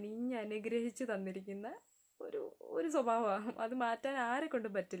കനിഞ്ഞ് അനുഗ്രഹിച്ച് തന്നിരിക്കുന്ന ഒരു സ്വഭാവമാണ്. അത് മാറ്റാൻ ആരെ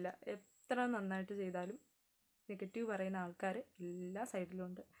കൊണ്ടും പറ്റില്ല. എത്ര നന്നായിട്ട് ചെയ്താലും നെഗറ്റീവ് പറയുന്ന ആൾക്കാർ എല്ലാ സൈഡിലും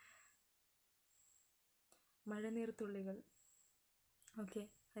ഉണ്ട്. മഴനീർത്തുള്ളികൾ, ഓക്കെ,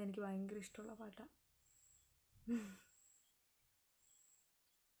 അതെനിക്ക് ഭയങ്കര ഇഷ്ടമുള്ള പാട്ടാണ്.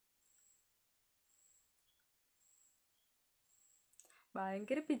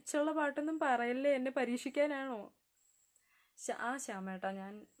 ഭയങ്കര പിച്ചുള്ള പാട്ടൊന്നും പറയല്ലേ, എന്നെ പരീക്ഷിക്കാനാണോ? ശ്യാമേട്ടാ,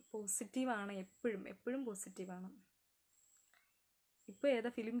 ഞാൻ പോസിറ്റീവാണ്, എപ്പോഴും പോസിറ്റീവാണ്. ഇപ്പോൾ ഏതാ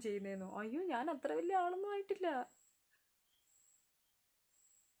ഫിലിം ചെയ്യുന്നതെന്നോ? അയ്യോ, ഞാൻ അത്ര വലിയ ആളൊന്നും ആയിട്ടില്ല.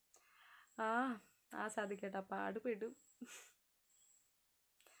 സാധിക്കട്ടാ, പാടുപെടും.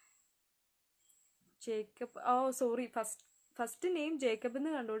 Jacob, sorry, first name Jacob എന്ന്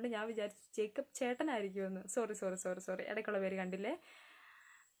കണ്ടുകൊണ്ട് ഞാൻ വിചാരിച്ചു ജേക്കബ് ചേട്ടനായിരിക്കുമെന്ന്. സോറി, ഇടയ്ക്കുള്ള പേര് കണ്ടില്ലേ.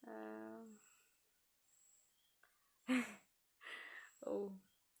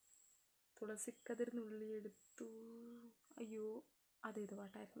 തുളസിക്കതിർന്നുള്ളിയെടുത്തു. അയ്യോ, അതേത്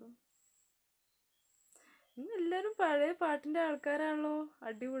പാട്ടായിരുന്നു? എല്ലാവരും പഴയ പാട്ടിന്റെ ആൾക്കാരാണല്ലോ.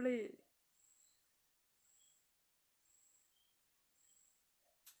 അടിപൊളി.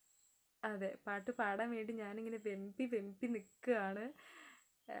 അതെ, പാട്ട് പാടാൻ വേണ്ടി ഞാനിങ്ങനെ വെമ്പി നിൽക്കുകയാണ്.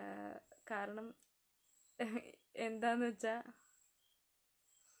 കാരണം എന്താന്ന് വെച്ചാ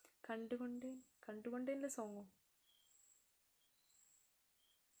കണ്ടുകൊണ്ടേൻ്റെ സോങ്ങോ?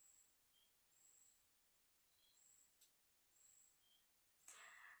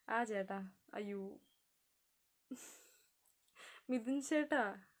 ചേട്ടാ, അയ്യോ, മിഥുൻ ചേട്ടാ,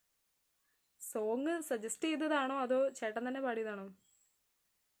 സോങ് സജസ്റ്റ് ചെയ്തതാണോ അതോ ചേട്ടൻ തന്നെ പാടിയതാണോ?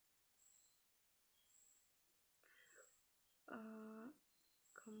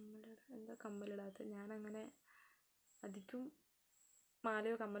 എന്താ കമ്മലിടാത്ത? ഞാനങ്ങനെ അധികം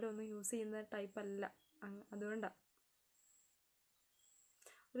മാലയോ കമ്മലോ ഒന്നും യൂസ് ചെയ്യുന്ന ടൈപ്പല്ല, അതുകൊണ്ടാണ്.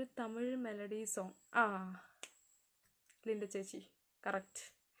 ഒരു തമിഴ് മെലഡി സോങ്. ലിൻഡ ചേച്ചി, കറക്റ്റ്.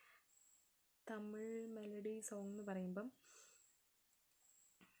 തമിഴ് മെലഡി സോങ് എന്ന് പറയുമ്പം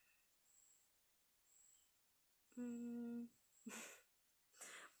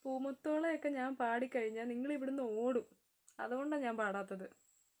പൂമുത്തോളയൊക്കെ ഞാൻ പാടിക്കഴിഞ്ഞാൽ നിങ്ങൾ ഇവിടുന്ന് ഓടും. അതുകൊണ്ടാണ് ഞാൻ പാടാത്തത്.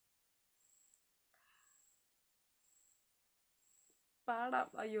 പാടാം.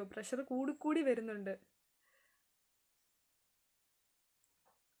 അയ്യോ, പ്രഷർ കൂടി വരുന്നുണ്ട്.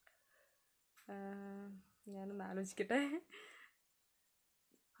 ഞാനൊന്ന് ആലോചിക്കട്ടെ.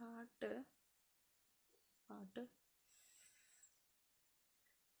 പാട്ട്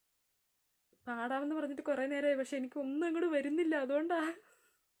പാടാമെന്ന് പറഞ്ഞിട്ട് കുറേ നേരമായി, പക്ഷെ എനിക്കൊന്നും അങ്ങോട്ട് വരുന്നില്ല. അതുകൊണ്ടാ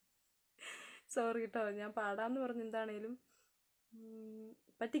സോറി കേട്ടോ. ഞാൻ പാടാമെന്ന് പറഞ്ഞ് എന്താണേലും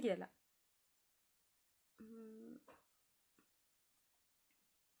പറ്റിക്കല്ല.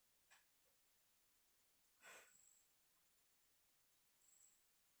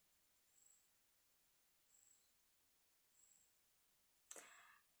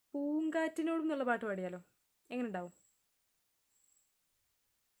 പൂങ്കാറ്റിനോടും എന്നുള്ള പാട്ട് പാടിയാലോ? എങ്ങനെ ഉണ്ടാവും?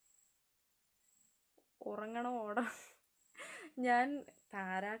 ഉറങ്ങണോ ഓടണം? ഞാൻ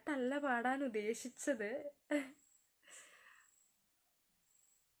താരാട്ടല്ല പാടാൻ ഉദ്ദേശിച്ചത്.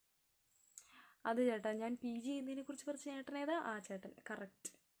 അത് ചേട്ടാ, ഞാൻ PG ചെയ്യുന്നതിനെ കുറിച്ച് പറഞ്ഞ ചേട്ടൻ ഏതാ? ആ ചേട്ടൻ,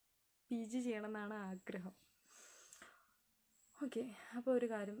 കറക്റ്റ്. PG ചെയ്യണം എന്നാണ് ആഗ്രഹം. ഓക്കെ, അപ്പോൾ ഒരു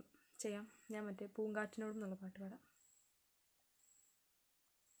കാര്യം ചെയ്യാം, ഞാൻ മറ്റേ പൂങ്കാറ്റിനോടും എന്നുള്ള പാട്ട് പാടാം.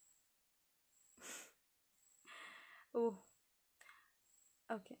 ഓ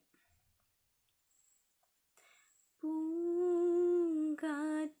ഓക്കെ. പൂങ്കാറ്റിനോടും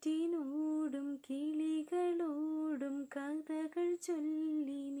കിളികളോടും കഥകൾ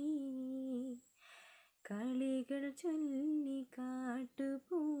ചൊല്ലി നീ, കളികൾ ചൊല്ലി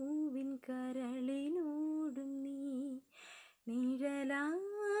കാട്ടുപൂവിൻ കരളിനോടും നീ,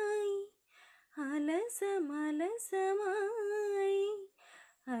 നിഴലായി അലസമലസമായി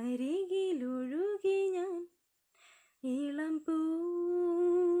അരികിലൊഴുകി ഞാൻ, ഇളം പൂങ്കാറ്റിനോടും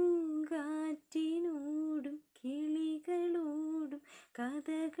കിളികളോടും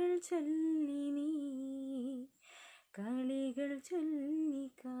കഥകൾ ചൊല്ലി നീ, കളികൾ ചൊല്ലി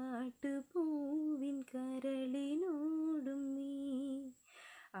കാട്ടുപൂവിൻ കരളിനോടും നീ.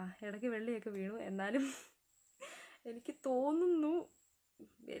 ഇടയ്ക്ക് വെള്ളിയൊക്കെ വീണു, എന്നാലും എനിക്ക് തോന്നുന്നു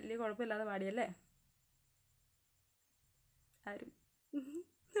വലിയ കുഴപ്പമില്ലാതെ പാടിയല്ലേ. ആരും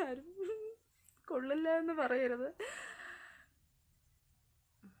ആരും കൊള്ളില്ല എന്ന് പറയരുത്.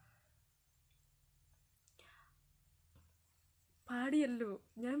 പാടിയല്ലോ,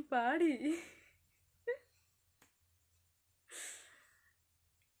 ഞാൻ പാടി.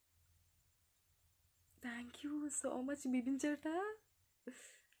 Thank you so much Bibin ചേട്ടാ.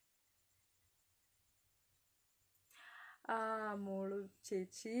 മോളു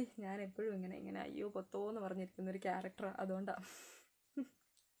ചേച്ചി, ഞാൻ എപ്പോഴും ഇങ്ങനെ അയ്യോ പൊത്തോന്ന് പറഞ്ഞിരിക്കുന്ന ഒരു ക്യാരക്ടറാണ്, അതുകൊണ്ടാണ്.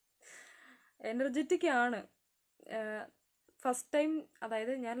 എനർജറ്റിക് ആണ്. ഫസ്റ്റ് ടൈം,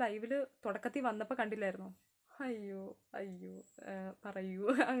 അതായത് ഞാൻ ലൈവിൽ തുടക്കത്തിൽ വന്നപ്പോൾ കണ്ടില്ലായിരുന്നു, അയ്യോ അയ്യോ പറയൂ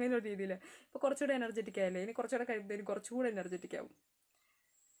അങ്ങനെ ഒരു രീതിയിൽ. ഇപ്പോൾ കുറച്ചുകൂടെ എനർജറ്റിക് ആയില്ലേ, ഇനി കുറച്ചുകൂടെ കഴിയുമ്പോഴത്തേക്കും കുറച്ചുകൂടെ എനർജറ്റിക് ആവും.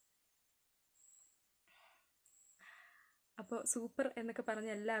 അപ്പോൾ സൂപ്പർ എന്നൊക്കെ പറഞ്ഞ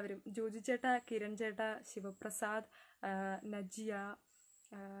എല്ലാവരും, ജോജി ചേട്ടാ, കിരൺ ചേട്ടാ, Sivaprasad, Najiya,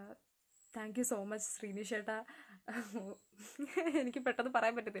 thank you so much Sreeni ചേട്ടാ, എനിക്ക് പെട്ടെന്ന്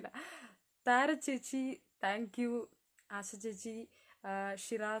പറയാൻ പറ്റത്തില്ല, താര ചേച്ചി താങ്ക് യു, ആശ ചേച്ചി,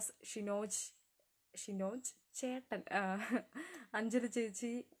 ഷിറാസ്, ഷിനോജ് ചേട്ടൻ, അഞ്ജലി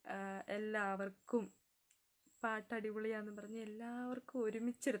ചേച്ചി, എല്ലാവർക്കും പാട്ട് അടിപൊളിയാന്ന് പറഞ്ഞ് എല്ലാവർക്കും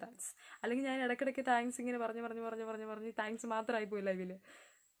ഒരുമിച്ചൊരു താങ്ക്സ്. അല്ലെങ്കിൽ ഞാൻ ഇടയ്ക്കിടയ്ക്ക് താങ്ക്സ് ഇങ്ങനെ പറഞ്ഞ് താങ്ക്സ് മാത്രമായി പോയി ലൈവിൽ.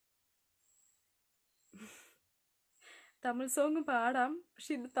 തമിഴ് സോങ് പാടാം,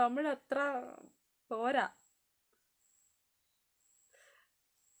 പക്ഷെ ഇത് തമിഴ് അത്ര പോരാ.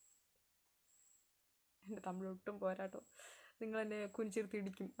 എൻ്റെ തമിഴ് ഒട്ടും പോരാട്ടോ, നിങ്ങളെന്നെ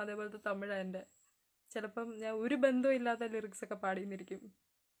കുഞ്ചിർത്തിടിക്കും. അതേപോലത്തെ തമിഴാണ് എൻ്റെ. ചിലപ്പം ഞാൻ ഒരു ബന്ധവും ഇല്ലാത്ത ലിറിക്സൊക്കെ പാടിയെന്നിരിക്കും.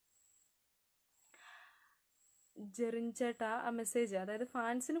 ജെറിൻ ചേട്ടാ, ആ മെസ്സേജ്, അതായത്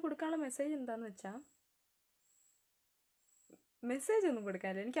ഫാൻസിന് കൊടുക്കാനുള്ള മെസ്സേജ് എന്താന്ന് വെച്ചാൽ, മെസ്സേജ് ഒന്നും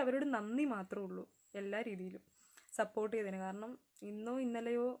കൊടുക്കാനില്ല, എനിക്ക് അവരോട് നന്ദി മാത്രമേ ഉള്ളൂ എല്ലാ രീതിയിലും സപ്പോർട്ട് ചെയ്തതിന്. കാരണം ഇന്നോ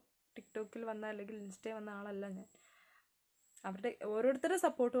ഇന്നലെയോ ടിക്ടോക്കിൽ വന്ന അല്ലെങ്കിൽ ഇൻസ്റ്റയിൽ വന്ന ആളല്ല ഞാൻ. അവരുടെ ഓരോരുത്തരുടെ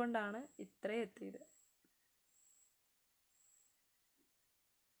സപ്പോർട്ട് കൊണ്ടാണ് ഇത്രയും എത്തിയത്.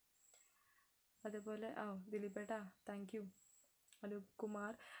 അതേപോലെ ദിലീപേട്ടാ താങ്ക് യു, അനൂപ്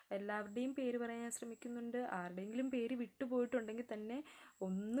കുമാർ, എല്ലാവരുടെയും പേര് പറയാൻ ശ്രമിക്കുന്നുണ്ട്. ആരുടെയെങ്കിലും പേര് വിട്ടുപോയിട്ടുണ്ടെങ്കിൽ തന്നെ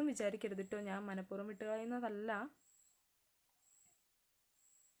ഒന്നും വിചാരിക്കരുത് കേട്ടോ, ഞാൻ മനഃപൂർവ്വം വിട്ടുകളയുന്നതല്ല.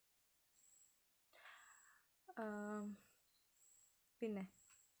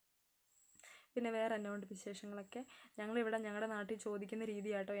 പിന്നെ വേറെ എന്നാ ഉണ്ട് വിശേഷങ്ങളൊക്കെ? ഞങ്ങളിവിടെ ഞങ്ങളുടെ നാട്ടിൽ ചോദിക്കുന്ന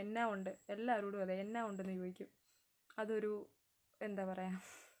രീതിയാട്ടോ, എന്നാ ഉണ്ട്, എല്ലാവരോടും അതെ എന്നാ ഉണ്ടെന്ന് ചോദിക്കും. അതൊരു എന്താ പറയുക,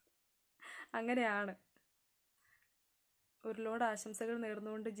 അങ്ങനെയാണ്. ഒരു ലോഡ് ആശംസകൾ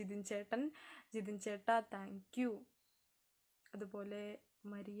നേർന്നുകൊണ്ട് ജിതിൻ ചേട്ടാ താങ്ക് യു. അതുപോലെ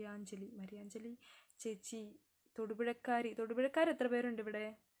മരിയാഞ്ജലി ചേച്ചി, തൊടുപുഴക്കാർ എത്ര പേരുണ്ട് ഇവിടെ?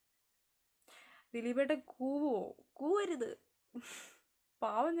 ദിലീപേട്ട കൂവരുത്,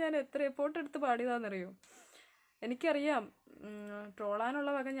 പാവം, ഞാൻ എത്ര എഫോർട്ട് എടുത്ത് പാടിയതാണെന്നറിയോ. എനിക്കറിയാം ട്രോളാനുള്ള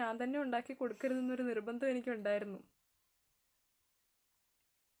വക ഞാൻ തന്നെ ഉണ്ടാക്കി കൊടുക്കരുതെന്നൊരു നിർബന്ധം എനിക്കുണ്ടായിരുന്നു.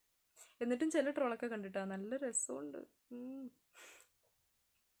 എന്നിട്ടും ചില ട്രോളൊക്കെ കണ്ടിട്ടാ നല്ല രസമുണ്ട്.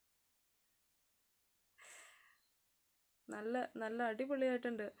 നല്ല നല്ല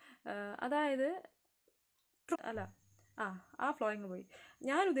അടിപൊളിയായിട്ടുണ്ട്. അതായത് ആ ഫ്ലോയിങ് പോയി.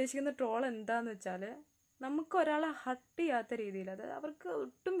 ഞാൻ ഉദ്ദേശിക്കുന്ന ട്രോൾ എന്താന്ന് വെച്ചാൽ, നമുക്ക് ഒരാളെ ഹട്ട് ചെയ്യാത്ത രീതിയിൽ, അതായത് അവർക്ക്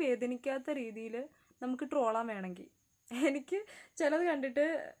ഒട്ടും വേദനിക്കാത്ത രീതിയിൽ നമുക്ക് ട്രോളാൻ വേണമെങ്കിൽ, എനിക്ക് ചിലത് കണ്ടിട്ട്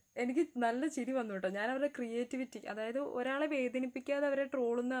എനിക്ക് നല്ല ചിരി വന്നു കേട്ടോ. ഞാൻ അവരുടെ ക്രിയേറ്റിവിറ്റി, അതായത് ഒരാളെ വേദനിപ്പിക്കാതെ അവരെ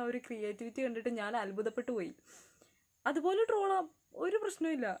ട്രോളുന്ന ആ ഒരു ക്രിയേറ്റിവിറ്റി കണ്ടിട്ട് ഞാൻ അത്ഭുതപ്പെട്ടു പോയി. അതുപോലെ ട്രോളാം, ഒരു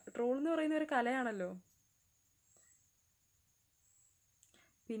പ്രശ്നമില്ല. ട്രോൾ എന്ന് പറയുന്ന ഒരു കലയാണല്ലോ.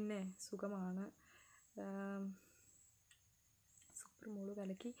 പിന്നെ സുഖമാണ്, സൂപ്പർ മോള്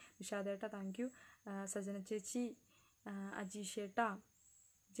കലക്കി. നിഷാദേട്ടാ താങ്ക് യു. സജന ചേച്ചി, അജീഷ് ഏട്ടാ,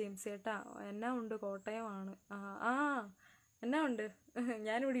 ജെയിംസ് ഏട്ടാ. എന്നാ ഉണ്ട്, കോട്ടയമാണ്. ആ എന്നാ ഉണ്ട്,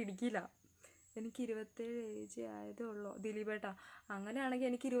 ഞാനിവിടെ ഇടുക്കിയില്ല. എനിക്ക് 27 ഏജ് ആയതേ ഉള്ളൂ. ദിലീപേട്ടാ, അങ്ങനെയാണെങ്കിൽ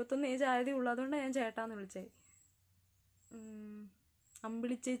എനിക്ക് 21 ഏജ് ആയതേ ഉള്ളൂ, അതുകൊണ്ടാണ് ഞാൻ ചേട്ടാന്ന് വിളിച്ചേ.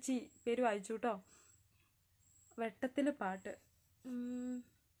 അമ്പിളി ചേച്ചി പേര് വായിച്ചു കേട്ടോ. വെട്ടത്തിൽ പാട്ട്,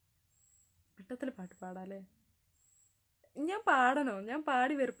 വെട്ടത്തിൽ പാട്ട് പാടാല്ലേ? ഞാൻ പാടണോ? ഞാൻ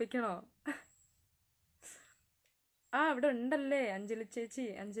പാടി വെറുപ്പിക്കണോ? ഇവിടെ ഉണ്ടല്ലേ അഞ്ജലി ചേച്ചി,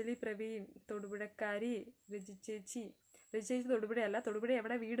 അഞ്ജലി പ്രവീൺ, തൊടുപുഴക്കാരി. രജി ചേച്ചി, രജി ചേച്ചി തൊടുപുഴയല്ല, തൊടുപുഴ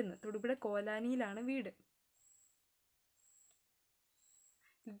എവിടെ വീടുന്ന്? തൊടുപുഴ കോലാനിയിലാണ് വീട്.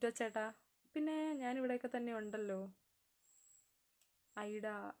 ലിറ്റോ ചേട്ടാ, പിന്നെ ഞാനിവിടെയൊക്കെ തന്നെ ഉണ്ടല്ലോ.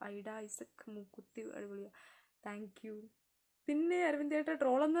 ഐഡ ഐസക് മൂക്കുത്തി അടിപൊളിയ, താങ്ക് യു. പിന്നെ അരവിന്ദ് ചേട്ടാ,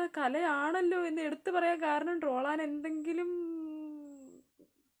 ട്രോളെന്ന കലയാണല്ലോ എന്ന് എടുത്തു പറയാൻ കാരണം ട്രോളാൻ എന്തെങ്കിലും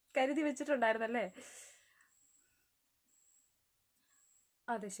കരുതി വെച്ചിട്ടുണ്ടായിരുന്നല്ലേ?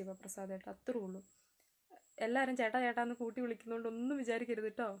 അതെ ശിവപ്രസാദ് ചേട്ടാ, അത്രേ ഉള്ളൂ. എല്ലാവരും ചേട്ടാ ചേട്ടാന്ന് കൂട്ടി വിളിക്കുന്നതുകൊണ്ട് ഒന്നും വിചാരിക്കരുത്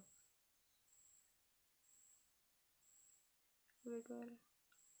കേട്ടോ.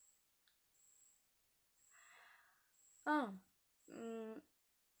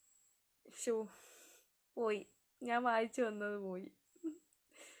 ഷോ പോയി, ഞാൻ വായിച്ചു വന്നത് പോയി.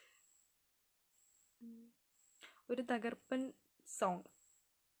 ഒരു തകർപ്പൻ സോങ്,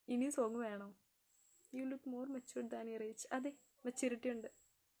 ഇനി സോങ് വേണോ? You look more matured than your age. അതെ, മെച്യൂരിറ്റി ഉണ്ട്.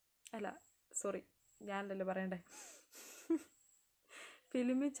 അല്ല സോറി, ഞാനല്ലല്ലോ പറയണ്ടേ.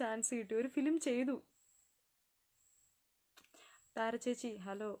 ഫിലിമിൽ ചാൻസ് കിട്ടി, ഒരു ഫിലിം ചെയ്തു. താരചേച്ചി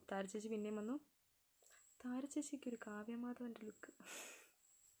ഹലോ. താരചേച്ചി പിന്നെയും വന്നു. താരചേച്ചിക്ക് ഒരു കാവ്യമാധവൻ്റെ ലുക്ക്.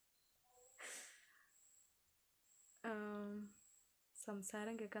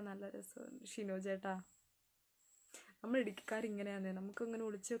 സംസാരം കേൾക്കാൻ നല്ല രസമുണ്ട്. ഷിനോ ചേട്ടാ, നമ്മൾ ഇടുക്കിക്കാരിങ്ങനെയാണ്, നമുക്കങ്ങനെ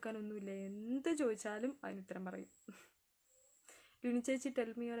ഒളിച്ചു വെക്കാനൊന്നുമില്ല. എന്ത് ചോദിച്ചാലും അതിന് ഉത്തരം പറയും. ലുനി ചേച്ചി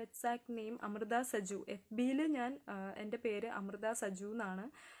tell me your exact name. Amrita Saju. FBയിൽ ഞാൻ എൻ്റെ പേര് അമൃത സജു എന്നാണ്.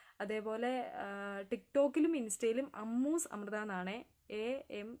 അതേപോലെ ടിക്ടോക്കിലും ഇൻസ്റ്റയിലും അമ്മൂസ് അമൃത എന്നാണ്.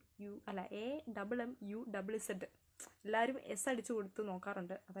 AMMUZZ. എല്ലാവരും S അടിച്ചു കൊടുത്ത്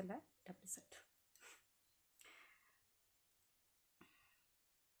നോക്കാറുണ്ട്, അതല്ല ZZ.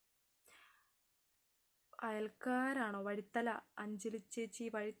 അയൽക്കാരാണോ? വഴിത്തല. അഞ്ജലി ചേച്ചി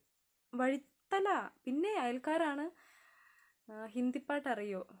വഴിത്തല, പിന്നെ അയൽക്കാരാണ്. ഹിന്ദിപ്പാട്ട്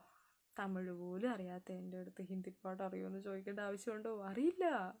അറിയോ? തമിഴ് പോലും അറിയാത്ത എൻ്റെ അടുത്ത് ഹിന്ദിപ്പാട്ട് അറിയോ എന്ന് ചോദിക്കേണ്ട ആവശ്യമുണ്ടോ? അറിയില്ല.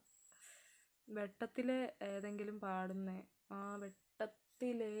 വെട്ടത്തിലെ ഏതെങ്കിലും പാടുന്നേ?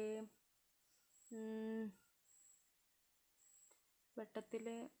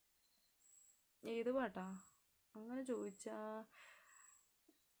 വെട്ടത്തിലെ ഏത് പാട്ടാ അങ്ങനെ ചോദിച്ചാ?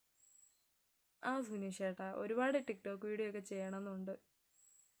 സുനീഷ് ചേട്ടാ, ഒരുപാട് ടിക്ടോക്ക് വീഡിയോ ഒക്കെ ചെയ്യണമെന്നുണ്ട്.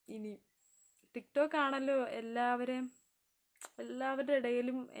 ഇനി ടിക്ടോക്ക് ആണല്ലോ എല്ലാവരുടെ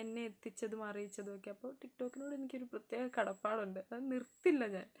ഇടയിലും എന്നെ എത്തിച്ചതും അറിയിച്ചതും ഒക്കെ. അപ്പോൾ ടിക്ടോക്കിനോട് എനിക്കൊരു പ്രത്യേക കടപ്പാടുണ്ട്, അത് നിർത്തില്ല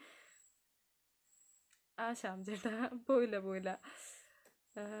ഞാൻ. ശ്യാം ചേട്ടാ, പോയില്ല.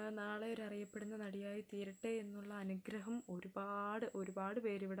 നാളെ ഒരു അറിയപ്പെടുന്ന നടിയായി തീരട്ടെ എന്നുള്ള അനുഗ്രഹം ഒരുപാട്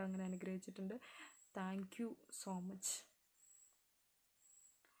പേര് ഇവിടെ അങ്ങനെ അനുഗ്രഹിച്ചിട്ടുണ്ട്. Thank you so much.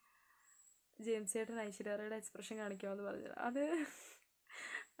 James ചേട്ടൻ ഐശ്വര്യയുടെ എക്സ്പ്രഷൻ കാണിക്കാമെന്ന് പറഞ്ഞു.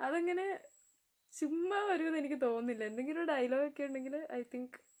 അതങ്ങനെ ചുമ്മാ വരുമെന്ന് എനിക്ക് തോന്നുന്നില്ല. എന്തെങ്കിലും ഡയലോഗ് ഒക്കെ ഉണ്ടെങ്കിൽ ഐ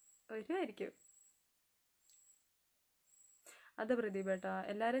തിങ്ക് വരുമായിരിക്കും. അതെ പ്രദീപേട്ടാ,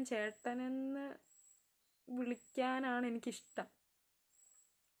 എല്ലാവരും ചേട്ടനെന്ന് വിളിക്കാനാണ് എനിക്കിഷ്ടം.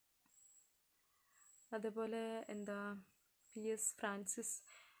 അതേപോലെ എന്താ PS ഫ്രാൻസിസ്,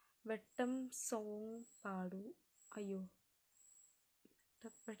 വെട്ടം സോങ് പാടൂ. അയ്യോ,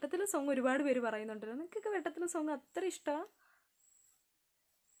 വെട്ടത്തിലെ സോങ് ഒരുപാട് പേര് പറയുന്നുണ്ടല്ലോ. നിങ്ങൾക്കൊക്കെ വെട്ടത്തിലെ സോങ് അത്ര ഇഷ്ടമാണ്?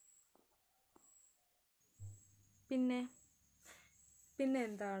 പിന്നെ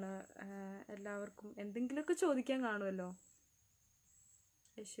എന്താണ്, എല്ലാവർക്കും എന്തെങ്കിലുമൊക്കെ ചോദിക്കാൻ കാണുമല്ലോ.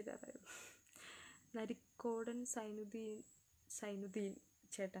 നരിക്കോടൻ സൈനുദ്ദീൻ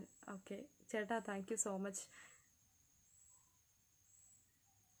ചേട്ടൻ. ഓക്കെ ചേട്ടാ, താങ്ക് യു സോ മച്ച്.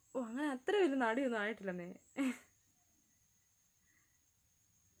 അങ്ങനെ അത്ര വലിയ നടിയൊന്നും ആയിട്ടില്ലെന്നേ.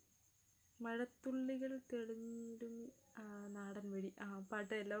 മഴത്തുള്ളികൾ തെളിഞ്ഞിടും നാടൻ വഴി.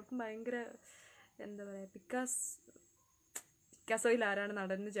 പാട്ട് എല്ലാവർക്കും ഭയങ്കര എന്താ പറയുക. പിക്കാസോയിൽ ആരാണ്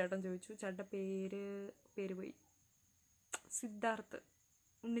നടന്ന് ചേട്ടൻ ചോദിച്ചു. ചേട്ടൻ്റെ പേര് പോയി. സിദ്ധാർത്ഥ്,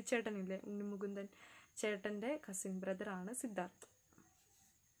 ഉണ്ണിച്ചേട്ടനില്ലേ, ഉണ്ണിമുകുന്ദൻ ചേട്ടൻ്റെ കസിൻ ബ്രദറാണ് സിദ്ധാർത്ഥ്.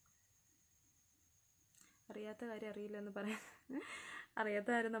 അറിയാത്ത കാര്യം അറിയില്ല എന്ന് പറയാൻ, അറിയാത്ത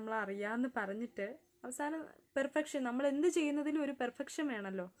കാര്യം നമ്മൾ അറിയാമെന്ന് പറഞ്ഞിട്ട് അവസാനം പെർഫെക്ഷൻ, നമ്മൾ എന്ത് ചെയ്യുന്നതിലും ഒരു പെർഫെക്ഷൻ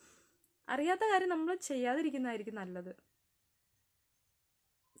വേണമല്ലോ. അറിയാത്ത കാര്യം നമ്മൾ ചെയ്യാതിരിക്കുന്നതായിരിക്കും നല്ലത്.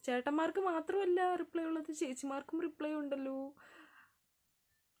 ചേട്ടന്മാർക്ക് മാത്രമല്ല റിപ്ലൈ ഉള്ളത്, ചേച്ചിമാർക്കും റിപ്ലൈ ഉണ്ടല്ലോ.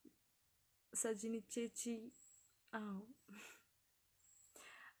 സജിനി ചേച്ചി,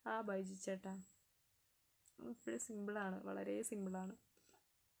 ആ ബൈജു ചേട്ടാ, ഇപ്പോഴും സിമ്പിളാണ്, വളരെ സിമ്പിളാണ്.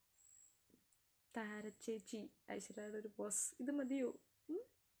 താരച്ചേച്ചി, ഐശ്വര്യയുടെ ഒരു പോസ്, ഇത് മതിയോ?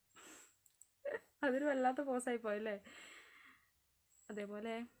 അതൊരു വല്ലാത്ത പോസായി പോയല്ലേ.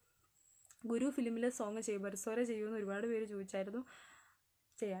 അതേപോലെ ഗുരു ഫിലിമിലെ സോങ് ചെയ്യും, ബർസോര ചെയ്യുമെന്ന് ഒരുപാട് പേര് ചോദിച്ചായിരുന്നു.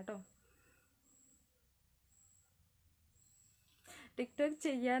 ചെയ്യാട്ടോ. ടിക്ടോക്ക്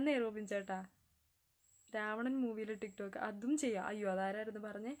ചെയ്യാന്നേ റോബിൻ ചേട്ടാ, രാവണൻ മൂവിയിലെ ടിക്ടോക്ക് അതും ചെയ്യാം. അയ്യോ അതാരായിരുന്നു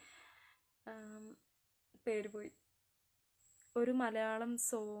പറഞ്ഞേ, പേര് പോയി. ഒരു മലയാളം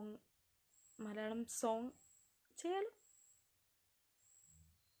സോങ് ചെയ്യാലോ.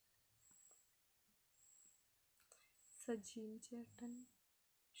 സജീൻ ചേട്ടൻ,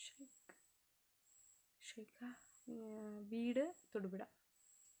 വീട് തൊടുപുഴ.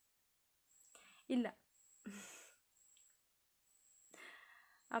 ഇല്ല.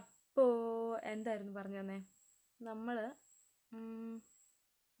 അപ്പോൾ എന്തായിരുന്നു പറഞ്ഞു തന്നെ,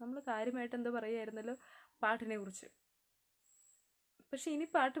 നമ്മൾ കാര്യമായിട്ട് എന്തോ പറയുമായിരുന്നല്ലോ, പാട്ടിനെ കുറിച്ച്. പക്ഷെ ഇനി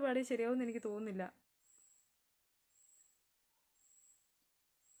പാട്ട് പാടി ശരിയാവുമെന്ന് എനിക്ക് തോന്നുന്നില്ല.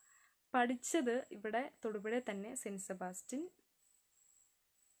 പഠിച്ചത് ഇവിടെ തൊടുപുഴ തന്നെ, സെൻറ്റ് സെബാസ്റ്റ്യൻ.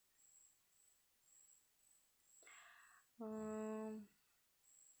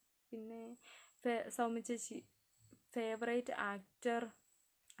 പിന്നെ സൗമ്യ ചേച്ചി, ഫേവറേറ്റ് ആക്ടർ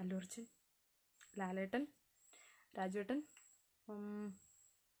അല്ലു അർജുൻ, ലാലേട്ടൻ, രാജുവേട്ടൻ.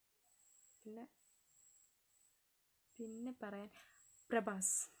 പിന്നെ പറയാൻ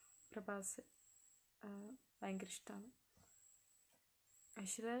പ്രഭാസ് ഭയങ്കര ഇഷ്ടമാണ്.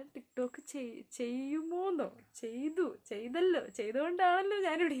 ഐശ്വര്യ ടിക്ടോക്ക് ചെയ്യുമോന്നോ? ചെയ്തുകൊണ്ടാണല്ലോ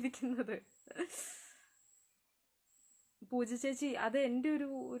ഞാനിവിടെ ഇരിക്കുന്നത്. പൂജ ചേച്ചി, അത് എൻ്റെ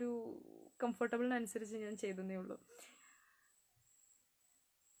ഒരു കംഫർട്ടബിളിനനുസരിച്ച് ഞാൻ ചെയ്തേ ഉള്ളൂ.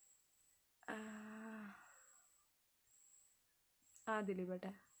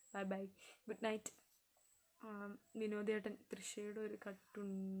 ദിലീപേട്ടാ, ബൈ ബൈ, ഗുഡ് നൈറ്റ്. വിനോദേട്ടൻ, തൃശ്ശയുടെ ഒരു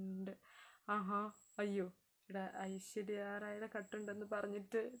കട്ടുണ്ട്. അയ്യോ, ഇവിടെ ഐശ്വര്യയുടെ കട്ടുണ്ടെന്ന്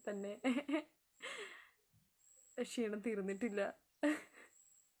പറഞ്ഞിട്ട് തന്നെ ക്ഷീണം തീർന്നിട്ടില്ല.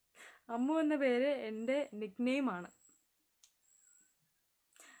 അമ്മു എന്ന പേര് എൻ്റെ നിക്നെയിമാണ്.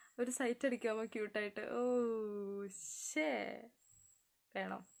 ഒരു സൈറ്റ് അടിക്കാമോ ക്യൂട്ടായിട്ട്? ഓ ശേ,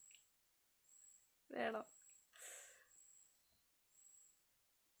 വേണോ?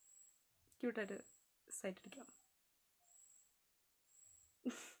 ക്യൂട്ടായിട്ട് സൈറ്റ് അടിക്കാം.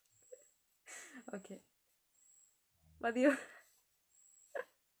 ഓക്കെ, മതിയോ?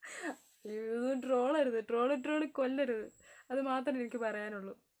 ട്രോള് കൊല്ലരുത്, അത് മാത്രമേ എനിക്ക്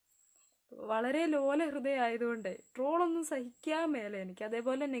പറയാനുള്ളൂ. വളരെ ലോല ഹൃദയം ആയതുകൊണ്ട് ട്രോളൊന്നും സഹിക്കാൻ മേലെ എനിക്ക്.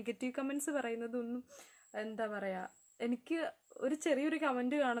 അതേപോലെ നെഗറ്റീവ് കമൻസ് പറയുന്നതൊന്നും എന്താ പറയുക, എനിക്ക് ഒരു ചെറിയൊരു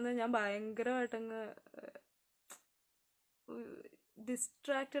കമൻറ്റ് കാണുന്നത് ഞാൻ ഭയങ്കരമായിട്ടങ്ങ്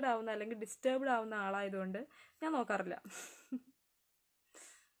ഡിസ്ട്രാക്റ്റഡ് ആവുന്ന അല്ലെങ്കിൽ ഡിസ്റ്റർബ്ഡ് ആവുന്ന ആളായതുകൊണ്ട് ഞാൻ നോക്കാറില്ല.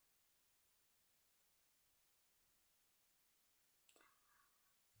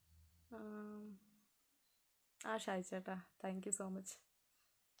 ഷായി ചേട്ടാ, thank you so much.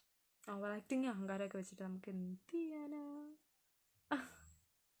 Over acting അഹങ്കാരമൊക്കെ വെച്ചിട്ട് നമുക്ക് എന്ത് ചെയ്യാനാ?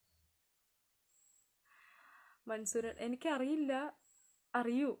 മൻസൂരൻ, എനിക്കറിയില്ല.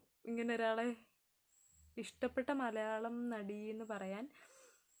 അറിയൂ ഇങ്ങനെ ഒരാളെ? ഇഷ്ടപ്പെട്ട മലയാളം നടി എന്ന് പറയാൻ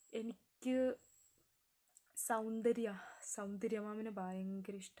എനിക്ക് സൗന്ദര്യമാമിനെ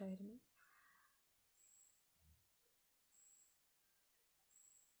ഭയങ്കര ഇഷ്ടമായിരുന്നു.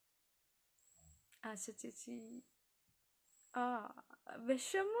 ആശ ചേച്ചി,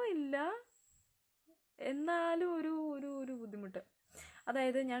 വിഷമമില്ല, എന്നാലും ഒരു ബുദ്ധിമുട്ട്.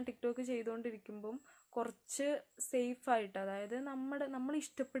 അതായത് ഞാൻ ടിക്ടോക്ക് ചെയ്തുകൊണ്ടിരിക്കുമ്പം കുറച്ച് സേഫായിട്ട്, അതായത് നമ്മൾ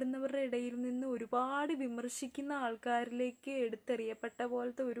ഇഷ്ടപ്പെടുന്നവരുടെ ഇടയിൽ നിന്ന് ഒരുപാട് വിമർശിക്കുന്ന ആൾക്കാരിലേക്ക് എടുത്തെറിയപ്പെട്ട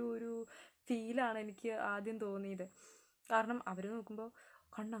പോലത്തെ ഒരു ഫീലാണ് എനിക്ക് ആദ്യം തോന്നിയത്. കാരണം അവർ നോക്കുമ്പോൾ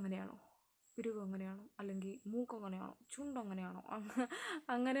കണ്ണങ്ങനെയാണോ, പുരുകം അങ്ങനെയാണോ, അല്ലെങ്കിൽ മൂക്കങ്ങനെയാണോ, ചുണ്ടങ്ങനെയാണോ,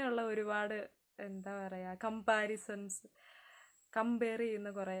 അങ്ങനെയുള്ള ഒരുപാട് എന്താ പറയുക കമ്പയർ ചെയ്യുന്ന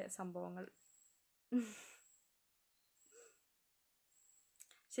കുറേ സംഭവങ്ങൾ.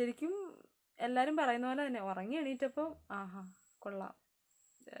 ശരിക്കും എല്ലാവരും പറയുന്ന പോലെ തന്നെ ഉറങ്ങി എണീറ്റപ്പോൾ കൊള്ളാം,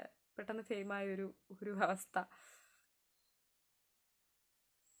 പെട്ടെന്ന് ഫെയിമായ ഒരു അവസ്ഥ.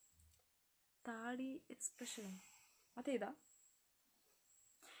 താടി എക്സ്പ്രഷനോ അതേതാ?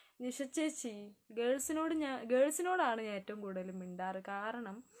 നിഷ ചേച്ചി, ഗേൾസിനോടാണ് ഞാൻ ഏറ്റവും കൂടുതൽ മിണ്ടാറ്.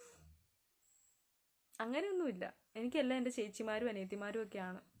 കാരണം അങ്ങനെയൊന്നുമില്ല, എനിക്കെല്ലാം എൻ്റെ ചേച്ചിമാരും അനിയത്തിമാരും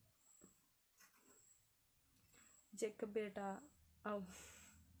ഒക്കെയാണ്. ജേക്കബ് ഏട്ടാ, ഔ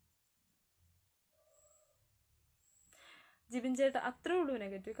ജിബിൻ ചേട്ടാ, അത്രേ ഉള്ളൂ.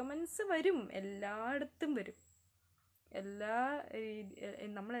 നെഗറ്റീവ് കമൻസ് വരും, എല്ലായിടത്തും വരും. എല്ലാ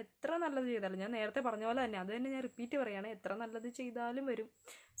നമ്മൾ എത്ര നല്ലത് ചെയ്താലും, ഞാൻ നേരത്തെ പറഞ്ഞ പോലെ തന്നെ, അത് തന്നെ ഞാൻ റിപ്പീറ്റ് പറയുകയാണ്, എത്ര നല്ലത് ചെയ്താലും വരും.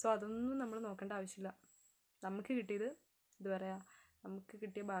 സോ അതൊന്നും നമ്മൾ നോക്കേണ്ട ആവശ്യമില്ല. നമുക്ക് കിട്ടിയത് ഇത് പറയാ, നമുക്ക്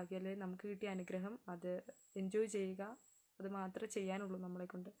കിട്ടിയ ഭാഗ്യമല്ലേ, നമുക്ക് കിട്ടിയ അനുഗ്രഹം, അത് എൻജോയ് ചെയ്യുക. അത് മാത്രമേ ചെയ്യാനുള്ളൂ നമ്മളെ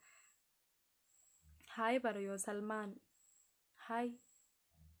കൊണ്ട്. ഹായ് പറയോ Salman, hi.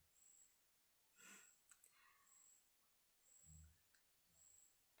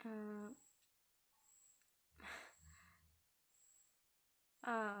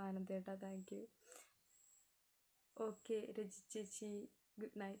 ആനന്ദേട്ടാ, thank you. Okay രജി ചേച്ചി,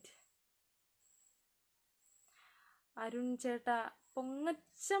 ഗുഡ് നൈറ്റ്. അരുൺ ചേട്ടാ,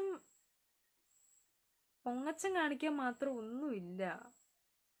 പൊങ്ങച്ചം കാണിക്കാൻ മാത്രം ഒന്നുമില്ല.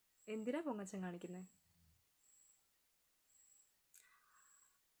 എന്തിനാ പൊങ്ങച്ചം കാണിക്കുന്നത്?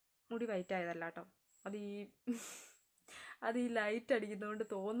 മുടി വൈറ്റ് ആയതല്ല കേട്ടോ, അത് ഈ ലൈറ്റ് അടിക്കുന്നതുകൊണ്ട്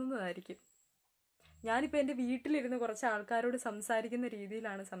തോന്നുന്നതായിരിക്കും. ഞാനിപ്പോൾ എൻ്റെ വീട്ടിലിരുന്ന് കുറച്ച് ആൾക്കാരോട് സംസാരിക്കുന്ന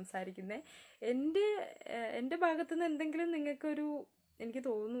രീതിയിലാണ് സംസാരിക്കുന്നത്. എൻ്റെ ഭാഗത്തുനിന്ന് എന്തെങ്കിലും നിങ്ങൾക്കൊരു, എനിക്ക്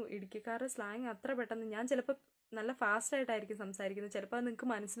തോന്നുന്നു ഇടുക്കിക്കാരുടെ സ്ലാങ് അത്ര പെട്ടെന്ന്, ഞാൻ ചിലപ്പോൾ നല്ല ഫാസ്റ്റായിട്ടായിരിക്കും സംസാരിക്കുന്നത്, ചിലപ്പോൾ അത് നിങ്ങൾക്ക്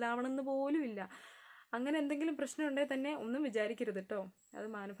മനസ്സിലാവണമെന്ന് പോലും ഇല്ല. അങ്ങനെ എന്തെങ്കിലും പ്രശ്നം ഉണ്ടെങ്കിൽ തന്നെ ഒന്നും വിചാരിക്കരുത് കേട്ടോ, അത്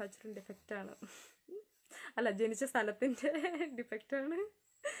മാനുഫാക്ചറിങ് ഡിഫക്റ്റാണ്. അല്ല, ജനിച്ച സ്ഥലത്തിൻ്റെ ഡിഫക്റ്റാണ്.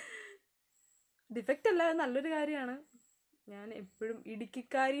 ഡിഫക്റ്റ് അല്ല, അത് നല്ലൊരു കാര്യമാണ്. ഞാൻ എപ്പോഴും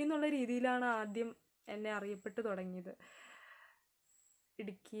ഇടുക്കിക്കാരി എന്നുള്ള രീതിയിലാണ് ആദ്യം എന്നെ അറിയപ്പെട്ട് തുടങ്ങിയത്.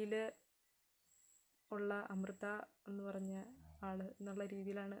 ഇടുക്കിയിൽ ഉള്ള അമൃത എന്ന് പറഞ്ഞ ആള് എന്നുള്ള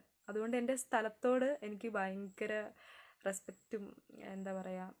രീതിയിലാണ്. അതുകൊണ്ട് എൻ്റെ സ്ഥലത്തോട് എനിക്ക് ഭയങ്കര റെസ്പെക്റ്റും, എന്താ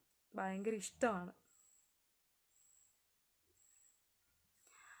പറയുക, ഭയങ്കര ഇഷ്ടമാണ്.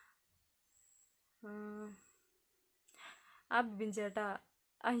 ആ ബിബിൻ ചേട്ടാ,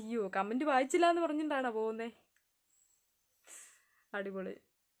 അയ്യോ കമൻറ്റ് വായിച്ചില്ല എന്ന് പറഞ്ഞിട്ടാണോ പോകുന്നേ? അടിപൊളി.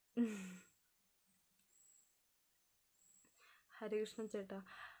 ഹരികൃഷ്ണൻ ചേട്ടാ,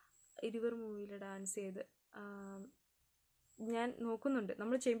 20 മൂവിയിൽ ഡാൻസ് ചെയ്ത് ഞാൻ നോക്കുന്നുണ്ട്.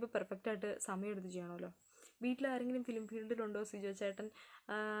 നമ്മൾ ചെയ്യുമ്പോൾ പെർഫെക്റ്റായിട്ട് സമയം എടുത്ത് ചെയ്യണമല്ലോ. വീട്ടിലാരെങ്കിലും ഫിലിം ഫീൽഡിലുണ്ടോ സിജോ ചേട്ടൻ?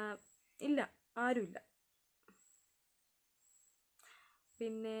 ഇല്ല, ആരുമില്ല.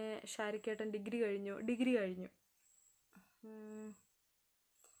 പിന്നെ ഷാരിക്കേട്ടൻ ഡിഗ്രി കഴിഞ്ഞു.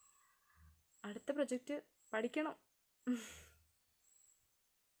 അടുത്ത പ്രൊജക്റ്റ് പഠിക്കണം.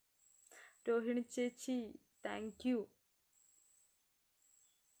 രോഹിണി ചേച്ചി, താങ്ക് യു.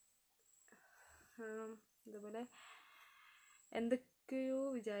 ഇതുപോലെ എന്തൊക്കെയോ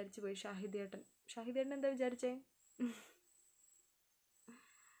വിചാരിച്ചു പോയി. ഷാഹിദേട്ടൻ എന്താ വിചാരിച്ചേ?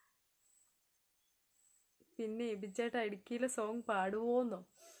 പിന്നെ ബിജേട്ട ഇടുക്കിയിലെ സോങ് പാടുവോന്നോ?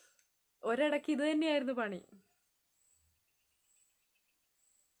 ഒരിടയ്ക്ക് ഇത് തന്നെയായിരുന്നു പണി.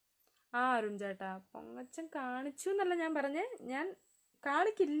 അരുൺ ചേട്ടാ, പൊങ്ങച്ചം കാണിച്ചു എന്നല്ല ഞാൻ പറഞ്ഞേ, ഞാൻ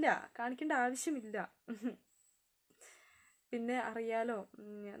കാണിക്കേണ്ട ആവശ്യമില്ല. പിന്നെ അറിയാലോ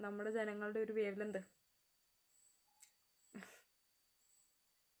നമ്മുടെ ജനങ്ങളുടെ ഒരു വേവലെന്ത്.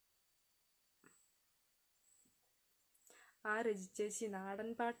 രജി ചേച്ചി, നാടൻ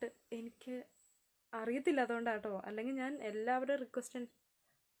പാട്ട് എനിക്ക് അറിയത്തില്ല, അതുകൊണ്ടാട്ടോ. അല്ലെങ്കിൽ ഞാൻ എല്ലാവരുടെ റിക്വസ്റ്റ്,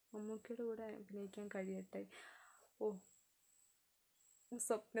 മമ്മൂക്കയുടെ കൂടെ അഭിനയിക്കാൻ കഴിയട്ടെ.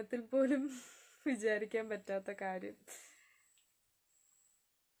 സ്വപ്നത്തിൽ പോലും വിചാരിക്കാൻ പറ്റാത്ത കാര്യം.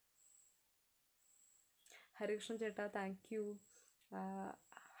 ഹരികൃഷ്ണൻ ചേട്ടാ, താങ്ക് യു.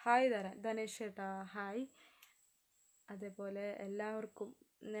 ഹായ് ധനേഷ് ചേട്ടാ, ഹായ്. അതേപോലെ എല്ലാവർക്കും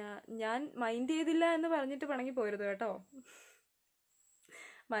ഞാൻ മൈൻഡ് ചെയ്തില്ല എന്ന് പറഞ്ഞിട്ട് പണങ്ങി പോരുത് കേട്ടോ.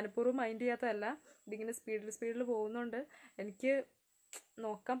 മനഃപൂർവ്വം മൈൻഡ് ചെയ്യാത്തതല്ല, ഇതിങ്ങനെ സ്പീഡിൽ പോകുന്നതുകൊണ്ട് എനിക്ക്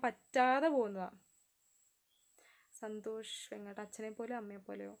നോക്കാൻ പറ്റാതെ പോകുന്നതാ. സന്തോഷ് വെങ്ങാട്ട്, അച്ഛനെ പോലെ അമ്മയെ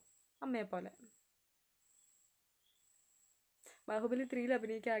പോലെയോ? അമ്മയെ പോലെ. ബാഹുബലി 3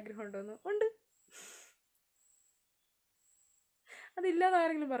 അഭിനയിക്കാൻ ആഗ്രഹം ഉണ്ടോന്ന്? ഉണ്ട്. അതില്ലാന്ന്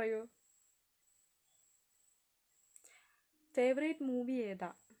ആരെങ്കിലും പറയോ? ഫേവറേറ്റ് മൂവി ഏതാ?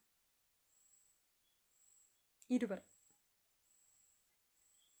 20.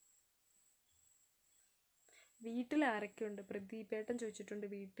 വീട്ടിൽ ആരൊക്കെയുണ്ട്? പ്രദീപേട്ടൻ ചോദിച്ചിട്ടുണ്ട്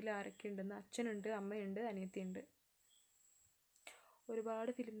വീട്ടിൽ ആരൊക്കെയുണ്ടെന്ന്. അച്ഛനുണ്ട്, അമ്മയുണ്ട്, അനിയത്തിയുണ്ട്. ഒരുപാട്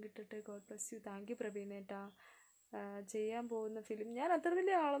ഫിലിം കിട്ടട്ടെ. God bless you. Thank you പ്രവീണേട്ടാ. ചെയ്യാൻ പോകുന്ന ഫിലിം, ഞാൻ അത്ര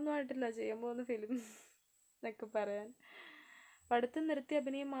വലിയ ആളൊന്നും ആയിട്ടില്ല ചെയ്യാൻ പോകുന്ന ഫിലിം എന്നൊക്കെ പറയാൻ. പഠിത്തം നിർത്തി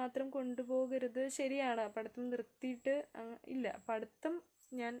അഭിനയം മാത്രം കൊണ്ടുപോകരുത്. ശരിയാണ്, പഠിത്തം നിർത്തിയിട്ട് ഇല്ല, പഠിത്തം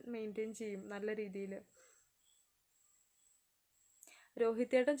ഞാൻ മെയിൻറ്റെയിൻ ചെയ്യും നല്ല രീതിയിൽ.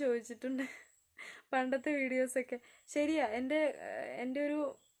 രോഹിത്തേട്ടൻ ചോദിച്ചിട്ടുണ്ട് പണ്ടത്തെ വീഡിയോസൊക്കെ. ശരിയാ, എൻ്റെ ഒരു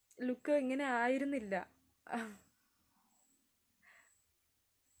ലുക്ക് ഇങ്ങനെ ആയിരുന്നില്ല.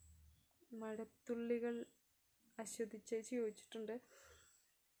 മഴത്തുള്ളികൾ അശ്വതി ചേച്ചി ചോദിച്ചിട്ടുണ്ട്,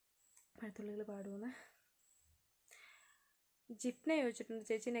 മഴത്തുള്ളികൾ പാടുമെന്ന്. ജിപ്നെ ചോദിച്ചിട്ടുണ്ട്,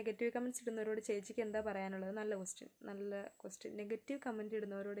 ചേച്ചി നെഗറ്റീവ് കമൻറ്റ്സ് ഇടുന്നവരോട് ചേച്ചിക്ക് എന്താ പറയാനുള്ളത്? നല്ല ക്വസ്റ്റ്യൻ. നെഗറ്റീവ് കമൻറ്റ്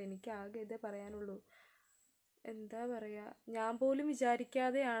ഇടുന്നവരോട് എനിക്ക് ആകെ ഇതേ പറയാനുള്ളൂ. എന്താ പറയുക, ഞാൻ പോലും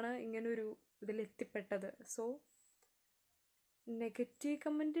വിചാരിക്കാതെയാണ് ഇങ്ങനൊരു ഇതിലെത്തിപ്പെട്ടത്. സോ നെഗറ്റീവ്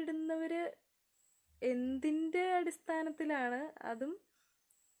കമൻറ്റ് ഇടുന്നവർ എന്തിൻ്റെ അടിസ്ഥാനത്തിലാണ്? അതും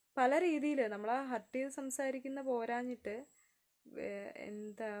പല രീതിയിൽ നമ്മളാ ഹർട്ട് ചെയ്ത് സംസാരിക്കുന്ന പോരാഞ്ഞിട്ട്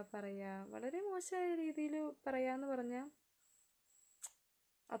എന്താ പറയുക, വളരെ മോശമായ രീതിയിൽ പറയാന്ന് പറഞ്ഞാൽ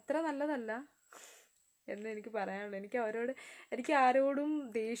അത്ര നല്ലതല്ല എന്ന് എനിക്ക് പറയാനുള്ളൂ. എനിക്ക് ആരോടും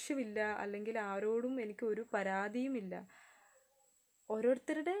ദേഷ്യമില്ല, അല്ലെങ്കിൽ ആരോടും എനിക്ക് ഒരു പരാതിയുമില്ല.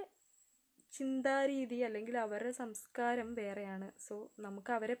 ഓരോരുത്തരുടെ ചിന്താരീതി അല്ലെങ്കിൽ അവരുടെ സംസ്കാരം വേറെയാണ്. സോ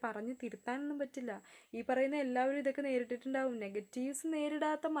നമുക്ക് അവരെ പറഞ്ഞ് തിരുത്താനൊന്നും പറ്റില്ല. ഈ പറയുന്ന എല്ലാവരും ഇതൊക്കെ നേരിട്ടിട്ടുണ്ടാവും. നെഗറ്റീവ്സ്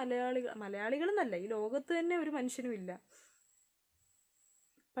നേരിടാത്ത മലയാളികളെന്നല്ല, ഈ ലോകത്ത് തന്നെ ഒരു മനുഷ്യനും ഇല്ല.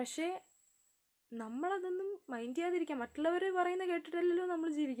 പക്ഷേ നമ്മളതൊന്നും മൈൻഡ് ചെയ്യാതിരിക്കാം. മറ്റുള്ളവർ പറയുന്നത് കേട്ടിട്ടല്ലല്ലോ നമ്മൾ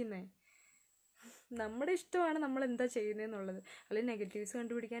ജീവിക്കുന്നത്. നമ്മുടെ ഇഷ്ടമാണ് നമ്മൾ എന്താ ചെയ്യുന്നതെന്നുള്ളത്. അല്ലെങ്കിൽ നെഗറ്റീവ്സ്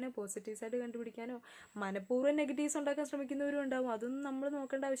കണ്ടുപിടിക്കാനോ പോസിറ്റീവ്സ് ആയിട്ട് കണ്ടുപിടിക്കാനോ മനഃപൂർവ്വം നെഗറ്റീവ്സ് ഉണ്ടാക്കാൻ ശ്രമിക്കുന്നവരും ഉണ്ടാവും. അതൊന്നും നമ്മൾ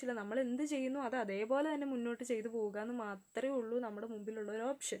നോക്കേണ്ട ആവശ്യമില്ല. നമ്മൾ എന്ത് ചെയ്യുന്നു അത് അതേപോലെ തന്നെ മുന്നോട്ട് ചെയ്തു പോവുക എന്ന് മാത്രമേ ഉള്ളൂ നമ്മുടെ മുമ്പിലുള്ള ഒരു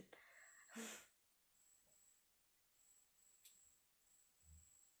ഓപ്ഷൻ.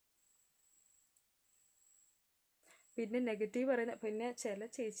 പിന്നെ നെഗറ്റീവ് പറയുന്ന പിന്നെ ചില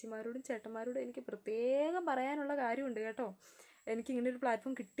ചേച്ചിമാരോടും ചേട്ടന്മാരോടും എനിക്ക് പ്രത്യേകം പറയാനുള്ള കാര്യമുണ്ട് കേട്ടോ. എനിക്കിങ്ങനെ ഒരു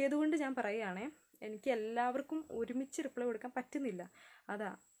പ്ലാറ്റ്ഫോം കിട്ടിയത് കൊണ്ട് ഞാൻ പറയുകയാണേ. എനിക്ക് എല്ലാവർക്കും ഒരുമിച്ച് റിപ്ലൈ കൊടുക്കാൻ പറ്റുന്നില്ല. അതാ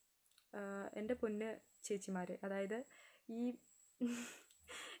എൻ്റെ പൊന്ന് ചേച്ചിമാർ, അതായത് ഈ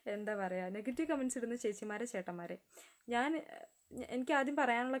എന്താ പറയുക, നെഗറ്റീവ് കമൻറ്റ്സ് ഇടുന്ന ചേച്ചിമാരെ ചേട്ടന്മാരെ, എനിക്ക് ആദ്യം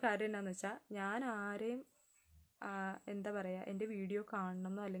പറയാനുള്ള കാര്യം എന്താണെന്ന് വെച്ചാൽ, ഞാൻ ആരെയും എന്താ പറയുക, എൻ്റെ വീഡിയോ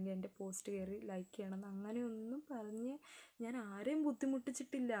കാണണമെന്നോ അല്ലെങ്കിൽ എൻ്റെ പോസ്റ്റ് കയറി ലൈക്ക് ചെയ്യണമെന്നോ അങ്ങനെയൊന്നും പറഞ്ഞ് ഞാൻ ആരെയും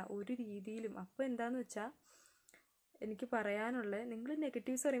ബുദ്ധിമുട്ടിച്ചിട്ടില്ല ഒരു രീതിയിലും. അപ്പോൾ എന്താണെന്ന് വെച്ചാൽ എനിക്ക് പറയാനുള്ളത്, നിങ്ങൾ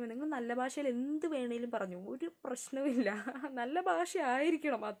നെഗറ്റീവ്സ് പറയുമ്പോൾ നിങ്ങൾ നല്ല ഭാഷയിൽ എന്ത് വേണേലും പറഞ്ഞു, ഒരു പ്രശ്നവുമില്ല. നല്ല ഭാഷ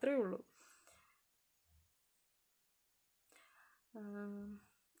ആയിരിക്കണം, അത്രയേ ഉള്ളൂ.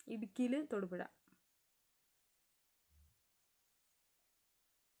 ഇടുക്കിയിൽ തൊടുപുഴ.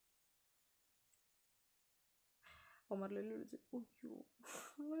 ഒമറിൽ വിളിച്ച് അയ്യോ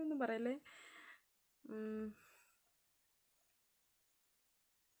അങ്ങനെയൊന്നും പറയല്ലേ.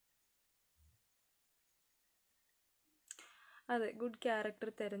 അതെ, ഗുഡ് ക്യാരക്ടർ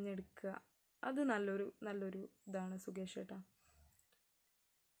തിരഞ്ഞെടുക്കുക, അത് നല്ലൊരു ഇതാണ് സുകേഷ് ചേട്ടാ.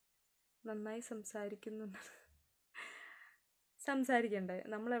 നന്നായി സംസാരിക്കണ്ടേ?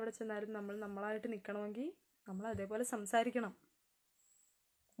 നമ്മൾ എവിടെ ചെന്നാലും നമ്മൾ നമ്മളായിട്ട് നിൽക്കണമെങ്കിൽ നമ്മൾ അതേപോലെ സംസാരിക്കണം.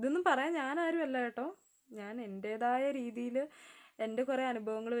 ഇതൊന്നും പറയാൻ ഞാനാരും അല്ല കേട്ടോ. ഞാൻ എൻ്റേതായ രീതിയിൽ എൻ്റെ കുറേ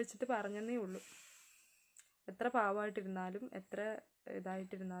അനുഭവങ്ങൾ വെച്ചിട്ട് പറഞ്ഞതേ ഉള്ളൂ. എത്ര പാവമായിട്ടിരുന്നാലും എത്ര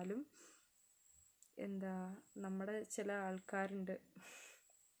ഇതായിട്ടിരുന്നാലും എന്താ, നമ്മുടെ ചില ആൾക്കാരുണ്ട്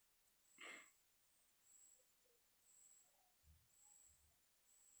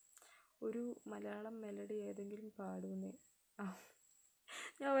ഒരു മലയാളം മെലഡി ഏതെങ്കിലും പാടുന്നേ.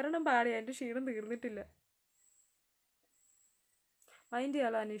 ഞാൻ ഒരെണ്ണം പാടിയ, എൻ്റെ ക്ഷീണം തീർന്നിട്ടില്ല. മൈൻഡ്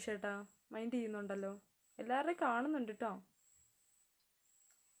ചെയ്യാലോ അനീഷ് ചേട്ടാ? മൈൻഡ് ചെയ്യുന്നുണ്ടല്ലോ, എല്ലാവരുടെയും കാണുന്നുണ്ട് കേട്ടോ.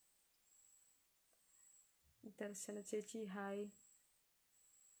 ദർശന ചേച്ചി ഹായ്.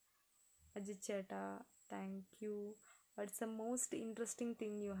 അജിത് ചേട്ടാ thank you. What's the most interesting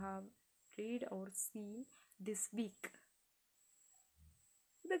thing you have read or seen this week?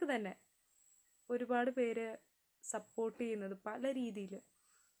 ഇതൊക്കെ തന്നെ. ഒരുപാട് പേര് സപ്പോർട്ട് ചെയ്യുന്നത്, പല രീതിയിൽ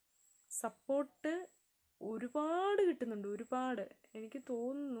സപ്പോർട്ട് ഒരുപാട് കിട്ടുന്നുണ്ട്. ഒരുപാട് എനിക്ക്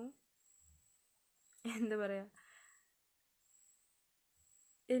തോന്നുന്നു, എന്താ പറയുക,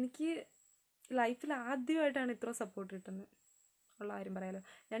 എനിക്ക് ലൈഫിൽ ആദ്യമായിട്ടാണ് ഇത്ര സപ്പോർട്ട് കിട്ടുന്നത് ഉള്ള കാര്യം പറയാലോ.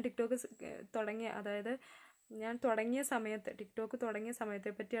 ഞാൻ ടിക്ടോക്ക് ടിക്ടോക്ക് തുടങ്ങിയ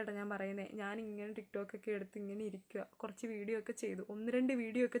സമയത്തെ പറ്റിയാണ് ഞാൻ പറയുന്നത്. ഞാൻ ഇങ്ങനെ ടിക്ടോക്കൊക്കെ എടുത്ത് ഇങ്ങനെ ഇരിക്കുക, കുറച്ച് വീഡിയോ ഒക്കെ ചെയ്തു, 1-2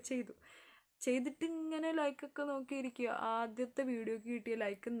 വീഡിയോ ഒക്കെ ചെയ്തിട്ട് ഇങ്ങനെ ലൈക്കൊക്കെ നോക്കിയിരിക്കുക. ആദ്യത്തെ വീഡിയോക്ക് കിട്ടിയ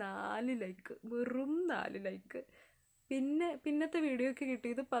ലൈക്ക് 4 ലൈക്ക്, വെറും 4 ലൈക്ക്. പിന്നത്തെ വീഡിയോക്ക്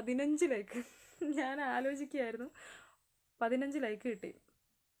കിട്ടിയത് 15 ലൈക്ക്. ഞാൻ ആലോചിക്കുകയായിരുന്നു, 15 ലൈക്ക് കിട്ടി.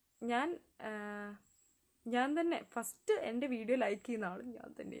 ഞാൻ തന്നെ ഫസ്റ്റ് എൻ്റെ വീഡിയോ ലൈക്ക് ചെയ്യുന്ന ആളും ഞാൻ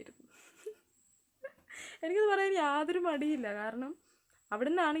തന്നെയായിരുന്നു. എനിക്കത് പറയാൻ യാതൊരു മടിയില്ല. കാരണം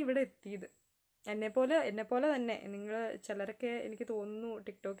അവിടെ നിന്നാണ് ഇവിടെ എത്തിയത്. എന്നെപ്പോലെ തന്നെ നിങ്ങൾ ചിലരൊക്കെ എനിക്ക് തോന്നുന്നു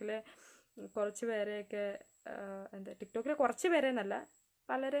ടിക്ടോക്കിലെ കുറച്ച് പേരെയൊക്കെ ടിക്ടോക്കിലെ കുറച്ച് പേരെ എന്നല്ല,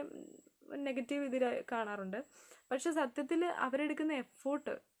 പലരും നെഗറ്റീവ് ഇതിൽ കാണാറുണ്ട്. പക്ഷെ സത്യത്തിൽ അവരെടുക്കുന്ന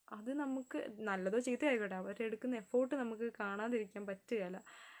എഫോർട്ട്, അത് നമുക്ക് നല്ലതോ ചീത്തയോ ആയിക്കോട്ടെ, അവരെടുക്കുന്ന എഫോർട്ട് നമുക്ക് കാണാതിരിക്കാൻ പറ്റുകയില്ല.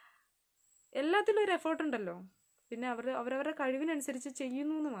 എല്ലാത്തിലും ഒരു എഫോർട്ട് ഉണ്ടല്ലോ. പിന്നെ അവരവരുടെ കഴിവിനനുസരിച്ച്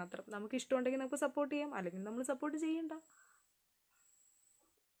ചെയ്യുന്നു എന്ന് മാത്രം. നമുക്ക് ഇഷ്ടമുണ്ടെങ്കിൽ നമുക്ക് സപ്പോർട്ട് ചെയ്യാം, അല്ലെങ്കിൽ നമ്മൾ സപ്പോർട്ട് ചെയ്യണ്ട.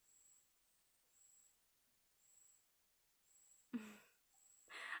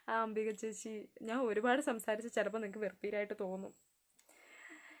 ആ അംബിക ചേച്ചി, ഞാൻ ഒരുപാട് സംസാരിച്ച് ചിലപ്പോൾ നിങ്ങൾക്ക് വെറുപ്പീരായിട്ട് തോന്നും.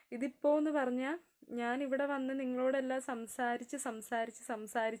 ഇതിപ്പോൾ എന്ന് പറഞ്ഞാൽ ഞാനിവിടെ വന്ന് നിങ്ങളോടെല്ലാം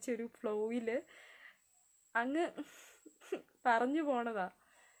സംസാരിച്ച് ഒരു ഫ്ലോയിൽ അങ്ങ് പറഞ്ഞു പോണതാ.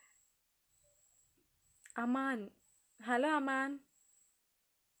 അമാൻ, ഹലോ അമാൻ.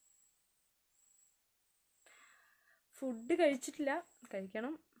 ഫുഡ് കഴിച്ചിട്ടില്ല,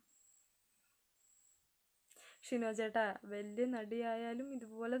 കഴിക്കണം. ഷിനോ ചേട്ടാ, വലിയ നടിയായാലും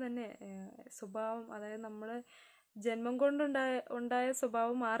ഇതുപോലെ തന്നെ സ്വഭാവം, അതായത് നമ്മളെ ജന്മം കൊണ്ടുണ്ടായ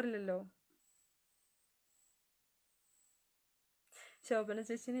സ്വഭാവം മാറില്ലല്ലോ. ശോഭന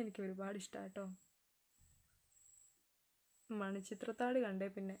ചേച്ചിനെ എനിക്ക് ഒരുപാട് ഇഷ്ടാട്ടോ. മണിച്ചിത്രത്താഴ് കണ്ടേ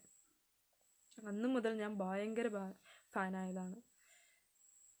പിന്നെ അന്നു മുതൽ ഞാൻ ഭയങ്കര ഫാനായതാണ്.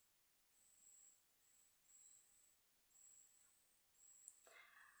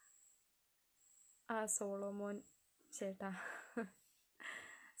 ആ സോളോമോൻ ചേട്ടാ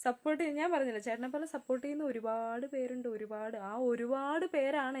സപ്പോർട്ട് ഞാൻ പറഞ്ഞില്ല, ചേട്ടനെ പോലെ സപ്പോർട്ട് ചെയ്യുന്ന ഒരുപാട് പേരുണ്ട്. ഒരുപാട്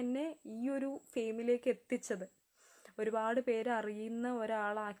പേരാണ് എന്നെ ഈ ഒരു ഫെയിമിലേക്ക് എത്തിച്ചത്. ഒരുപാട് പേര് അറിയുന്ന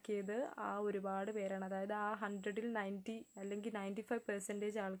ഒരാളാക്കിയത് ആ ഒരുപാട് പേരാണ്. അതായത് ആ 100-ൽ 90 അല്ലെങ്കിൽ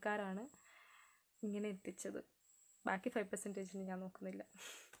 95% ആൾക്കാരാണ് ഇങ്ങനെ എത്തിച്ചത്. ബാക്കി 5% ഞാൻ നോക്കുന്നില്ല.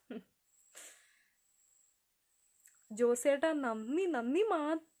 ജോസേട്ടാ, നന്ദി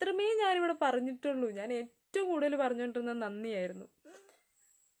മാത്രമേ ഞാനിവിടെ പറഞ്ഞിട്ടുള്ളൂ. ഞാൻ ഏറ്റവും കൂടുതൽ പറഞ്ഞുകൊണ്ടിരുന്നത് നന്ദിയായിരുന്നു.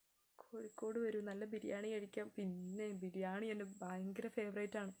 കോഴിക്കോട് വരൂ, നല്ല ബിരിയാണി കഴിക്കാം. പിന്നെ ബിരിയാണി എൻ്റെ ഭയങ്കര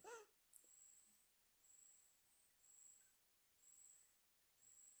ഫേവറേറ്റ് ആണ്.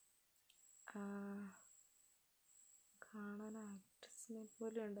 കാണാൻ ആക്ട്രസിനെ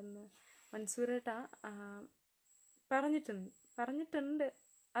പോലെ ഉണ്ടെന്ന് മൻസൂരേട്ടാ പറഞ്ഞിട്ടുണ്ട്.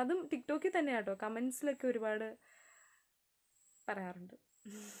 അതും ടിക്ടോക്കിൽ തന്നെയാട്ടോ, കമൻസിലൊക്കെ ഒരുപാട് പറയാറുണ്ട്.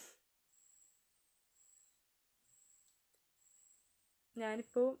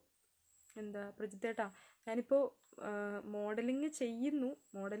 ഞാനിപ്പോൾ പ്രജിത്തേട്ടാ, ഞാനിപ്പോൾ മോഡലിങ് ചെയ്യുന്നു.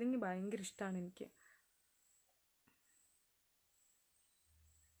 മോഡലിങ് ഭയങ്കര ഇഷ്ടമാണ് എനിക്ക്.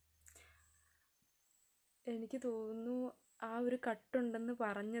 എനിക്ക് തോന്നുന്നു ആ ഒരു കട്ടുണ്ടെന്ന്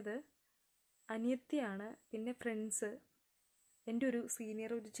പറഞ്ഞത് അനിയത്തിയാണ്. പിന്നെ ഫ്രണ്ട്സ്, എൻ്റെ ഒരു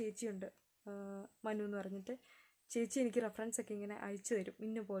സീനിയർ ഒരു ചേച്ചിയുണ്ട്, മനു എന്ന് പറഞ്ഞിട്ട്. ചേച്ചി എനിക്ക് റെഫറൻസ് ഒക്കെ ഇങ്ങനെ അയച്ചു തരും.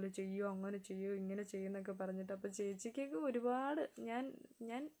 ഇന്ന പോലെ ചെയ്യോ, അങ്ങനെ ചെയ്യോ, ഇങ്ങനെ ചെയ്യുമെന്നൊക്കെ പറഞ്ഞിട്ട്. അപ്പോൾ ചേച്ചിക്കൊക്കെ ഒരുപാട്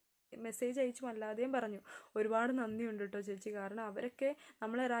ഞാൻ മെസ്സേജ് അയച്ചും അല്ലാതെയും പറഞ്ഞു, ഒരുപാട് നന്ദിയുണ്ട് കേട്ടോ ചേച്ചി. കാരണം അവരൊക്കെ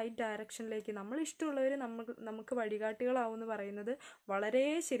നമ്മളെ റൈറ്റ് ഡയറക്ഷനിലേക്ക്, നമ്മളിഷ്ടമുള്ളവർ നമുക്ക് വഴികാട്ടികളാവുമെന്ന് പറയുന്നത് വളരെ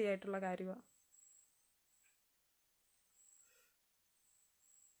ശരിയായിട്ടുള്ള കാര്യമാണ്.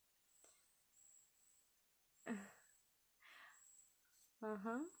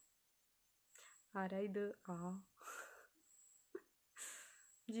 ആഹാ, ആരാ ഇത്?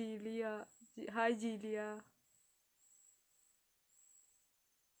 ജീലിയ, ഹായ് ജീലിയ.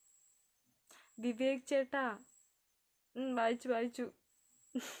 വിവേക് ചേട്ടാ, വായിച്ചു.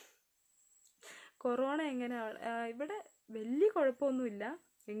 കൊറോണ എങ്ങനെയാണ്? ഇവിടെ വലിയ കുഴപ്പമൊന്നുമില്ല,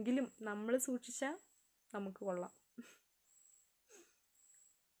 എങ്കിലും നമ്മൾ സൂക്ഷിച്ചാൽ നമുക്ക് കൊള്ളാം.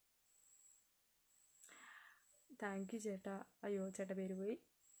 താങ്ക് യു ചേട്ടാ. അയ്യോ ചേട്ടാ പേര് പോയി.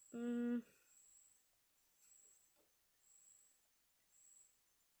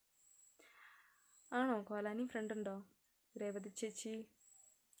 ആണോ? കോലാനി ഫ്രണ്ട് ഉണ്ടോ? രേവതി ചേച്ചി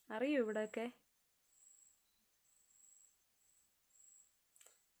അറിയോ ഇവിടെയൊക്കെ?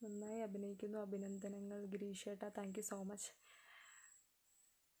 നന്നായി അഭിനയിക്കുന്നു, അഭിനന്ദനങ്ങൾ ഗിരീഷ് ചേട്ടാ. Thank you so much.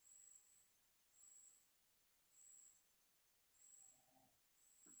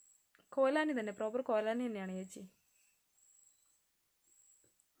 Kolani തന്നെ, പ്രോപ്പർ കോലാനി തന്നെയാണ് ചേച്ചി.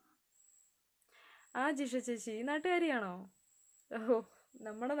 ആ ജിഷ ചേച്ചി ഈ നാട്ടുകാരിയാണോ? ഓഹോ,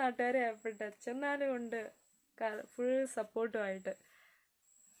 നമ്മുടെ നാട്ടുകാരെ ആയപ്പോട്ടെ, ചെന്നാലും ഉണ്ട് ഫുൾ സപ്പോർട്ടുമായിട്ട്.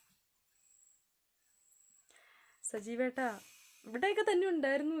 സജീവേട്ടാ, ഇവിടെയൊക്കെ തന്നെ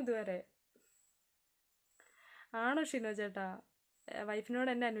ഉണ്ടായിരുന്നു ഇതുവരെ. ആണോ ഷിനോ ചേട്ടാ?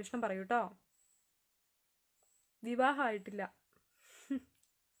 വൈഫിനോട് എൻ്റെ അന്വേഷണം പറയൂ കേട്ടോ. വിവാഹമായിട്ടില്ല.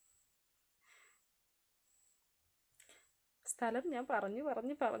 സ്ഥലം ഞാൻ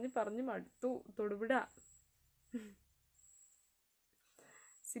പറഞ്ഞു മടുത്തു. തൊടുപുഴ.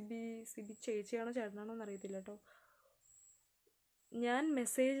 സിബി ചേച്ചിയാണോ ചേട്ടനാണോ എന്നറിയത്തില്ല കേട്ടോ. ഞാൻ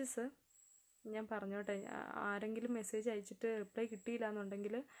മെസ്സേജസ് ഞാൻ പറഞ്ഞോട്ടെ, ആരെങ്കിലും മെസ്സേജ് അയച്ചിട്ട് റിപ്ലൈ കിട്ടിയില്ല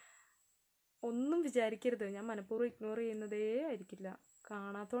എന്നുണ്ടെങ്കിൽ ഒന്നും വിചാരിക്കരുത്, ഞാൻ മനഃപൂർവ്വം ഇഗ്നോർ ചെയ്യുന്നതേ ആയിരിക്കില്ല,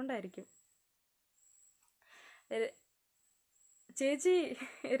 കാണാത്തോണ്ടായിരിക്കും. ചേച്ചി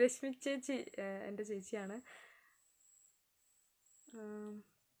രശ്മി ചേച്ചി എൻ്റെ ചേച്ചിയാണ്.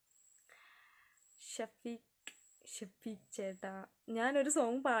 ഷഫീഖ് ചേട്ടാ, ഞാനൊരു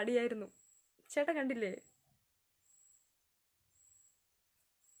സോങ് പാടിയായിരുന്നു, ചേട്ടാ കണ്ടില്ലേ?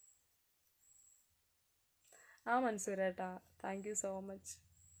 മൻസൂരേട്ടാ, താങ്ക് യു സോ മച്ച്.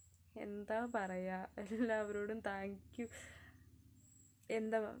 എന്താ പറയുക, എല്ലാവരോടും താങ്ക് യു.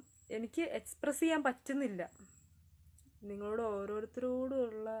 എന്താ, എനിക്ക് എക്സ്പ്രസ് ചെയ്യാൻ പറ്റുന്നില്ല. നിങ്ങളോട്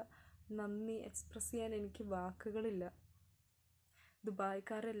ഓരോരുത്തരോടുമുള്ള നന്ദി എക്സ്പ്രസ് ചെയ്യാൻ എനിക്ക് വാക്കുകളില്ല.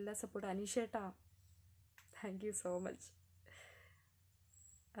 ദുബായ്ക്കാരെല്ലാം support. അനീഷേട്ടാ, thank you so much.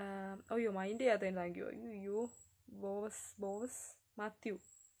 അയ്യോ മൈൻഡ് ചെയ്യാത്തതിന് താങ്ക് യു. അയ്യോ ബോവസ് മാത്യു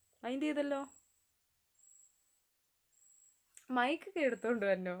മൈൻഡ് ചെയ്തല്ലോ. മൈക്കൊക്കെ എടുത്തോണ്ട്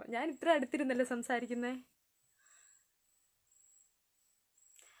വരണോ? ഞാൻ ഇത്ര അടുത്തിരുന്നല്ലേ സംസാരിക്കുന്നേ.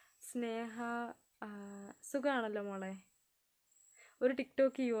 സ്നേഹ, സുഖാണല്ലോ മോളെ. ഒരു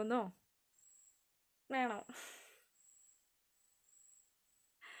ടിക്ടോക്ക് ചെയ്യുമെന്നോ? വേണോ?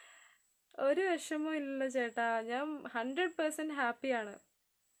 ഒരു വിഷമവും ഇല്ലല്ലോ ചേട്ടാ, ഞാൻ 100% ഹാപ്പിയാണ്.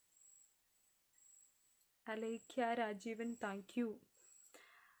 അലേഖ്യ രാജീവൻ, താങ്ക് യു.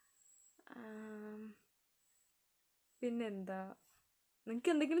 പിന്നെന്താ, നിങ്ങൾക്ക്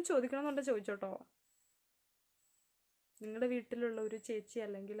എന്തെങ്കിലും ചോദിക്കണമെന്നുണ്ടെങ്കിൽ ചോദിച്ചോട്ടോ. നിങ്ങളുടെ വീട്ടിലുള്ള ഒരു ചേച്ചി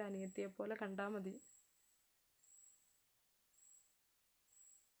അല്ലെങ്കിൽ അനിയത്തിയെ പോലെ കണ്ടാൽ മതി.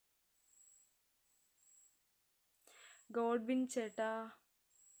 ഗോഡ്വിൻ ചേട്ടാ,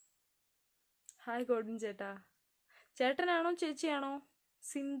 ഹായ് ഗോഡ്വിൻ ചേട്ടാ. ചേട്ടനാണോ ചേച്ചിയാണോ?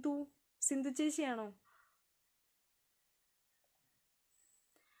 സിന്ധു ചേച്ചിയാണോ?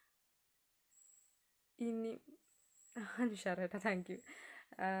 ഇനി നിഷാറേട്ടാ, താങ്ക് യു.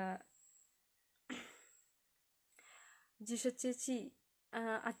 ജിഷ ചേച്ചി,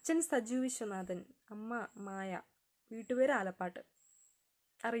 അച്ഛൻ സജു വിശ്വനാഥൻ, അമ്മ മായ, വീട്ടുപേര് ആലപ്പാട്ട്.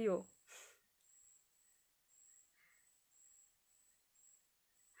 അറിയോ?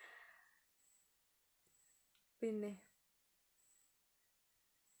 പിന്നെ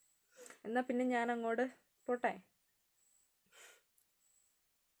എന്നാ പിന്നെ ഞാൻ അങ്ങോട്ട് പോട്ടെ.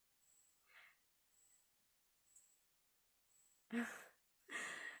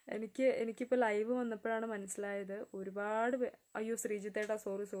 എനിക്കിപ്പോൾ ലൈവ് വന്നപ്പോഴാണ് മനസ്സിലായത്, ഒരുപാട് അയ്യോ ശ്രീജിത്തേട്ടാ,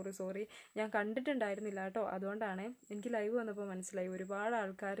 സോറി, ഞാൻ കണ്ടിട്ടുണ്ടായിരുന്നില്ല കേട്ടോ. അതുകൊണ്ടാണ് എനിക്ക് ലൈവ് വന്നപ്പോൾ മനസ്സിലായി, ഒരുപാട്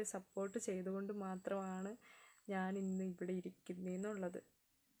ആൾക്കാർ സപ്പോർട്ട് ചെയ്തുകൊണ്ട് മാത്രമാണ് ഞാൻ ഇന്ന് ഇവിടെ ഇരിക്കുന്നതെന്നുള്ളത്.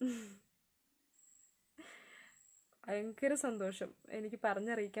 ഭയങ്കര സന്തോഷം, എനിക്ക്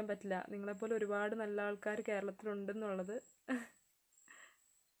പറഞ്ഞറിയിക്കാൻ പറ്റില്ല. നിങ്ങളെപ്പോലെ ഒരുപാട് നല്ല ആൾക്കാർ കേരളത്തിലുണ്ടെന്നുള്ളത്.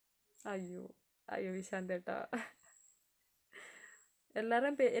 അയ്യോ വിശാന്തേട്ടാ,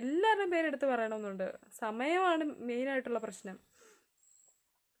 എല്ലാവരുടെയും പേരെടുത്ത് പറയണമെന്നുണ്ട്. സമയമാണ് മെയിനായിട്ടുള്ള പ്രശ്നം.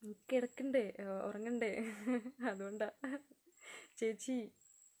 കിടക്കണ്ടേ, ഉറങ്ങണ്ടേ, അതുകൊണ്ടാ. ചേച്ചി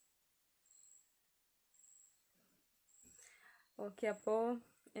ഓക്കെ, അപ്പോൾ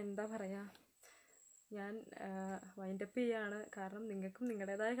എന്താ പറയുക, ഞാൻ വൈൻഡപ്പ് ചെയ്യാണ്. കാരണം നിങ്ങൾക്കും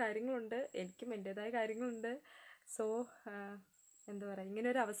നിങ്ങളുടേതായ കാര്യങ്ങളുണ്ട്, എനിക്കും എൻ്റേതായ കാര്യങ്ങളുണ്ട്. സോ എന്താ പറയുക,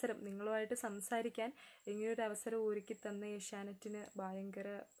 ഇങ്ങനൊരു അവസരം നിങ്ങളുമായിട്ട് സംസാരിക്കാൻ ഇങ്ങനൊരു അവസരം ഒരുക്കി തന്ന ഏഷ്യാനെറ്റിന്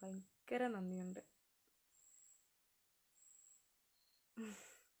ഭയങ്കര നന്ദിയുണ്ട്.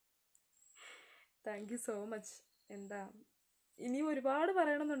 Thank you so much. എന്താ ഇനിയും ഒരുപാട്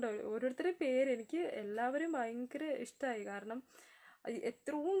പറയണമെന്നുണ്ടോ, ഓരോരുത്തരുടെയും പേര് എനിക്ക് എല്ലാവരും ഭയങ്കര ഇഷ്ടമായി. കാരണം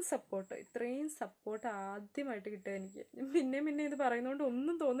ഇത്രയും സപ്പോർട്ട് ആദ്യമായിട്ട് കിട്ടുക എനിക്ക്. പിന്നെ ഇത് പറയുന്നതുകൊണ്ട്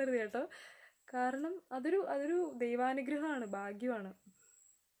ഒന്നും തോന്നരുത് കേട്ടോ, കാരണം അതൊരു ദൈവാനുഗ്രഹമാണ്, ഭാഗ്യമാണ്.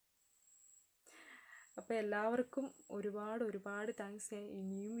 അപ്പോൾ എല്ലാവർക്കും ഒരുപാട് താങ്ക്സ്.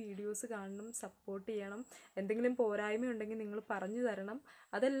 ഇനിയും വീഡിയോസ് കാണണം, സപ്പോർട്ട് ചെയ്യണം. എന്തെങ്കിലും പോരായ്മയുണ്ടെങ്കിൽ നിങ്ങൾ പറഞ്ഞു തരണം,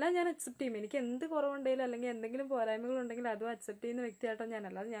 അതെല്ലാം ഞാൻ അക്സെപ്റ്റ് ചെയ്യും. എനിക്ക് എന്ത് കുറവുണ്ടെങ്കിലും അല്ലെങ്കിൽ എന്തെങ്കിലും പോരായ്മകളുണ്ടെങ്കിൽ അതും അക്സെപ്റ്റ് ചെയ്യുന്ന വ്യക്തിയായിട്ടോ ഞാൻ.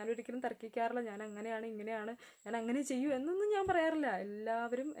 അല്ലാതെ ഞാനൊരിക്കലും തർക്കിക്കാറില്ല, ഞാൻ അങ്ങനെയാണ് ഇങ്ങനെയാണ്, ഞാൻ അങ്ങനെ ചെയ്യൂ എന്നൊന്നും ഞാൻ പറയാറില്ല.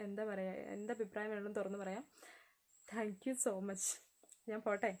 എല്ലാവരും എന്താ പറയുക, എൻ്റെ അഭിപ്രായം വേണം തുറന്ന് പറയാം. Thank you so much. ഞാൻ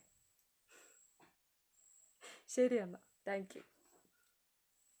പോട്ടെ. ശരി എന്നാൽ, താങ്ക് യു.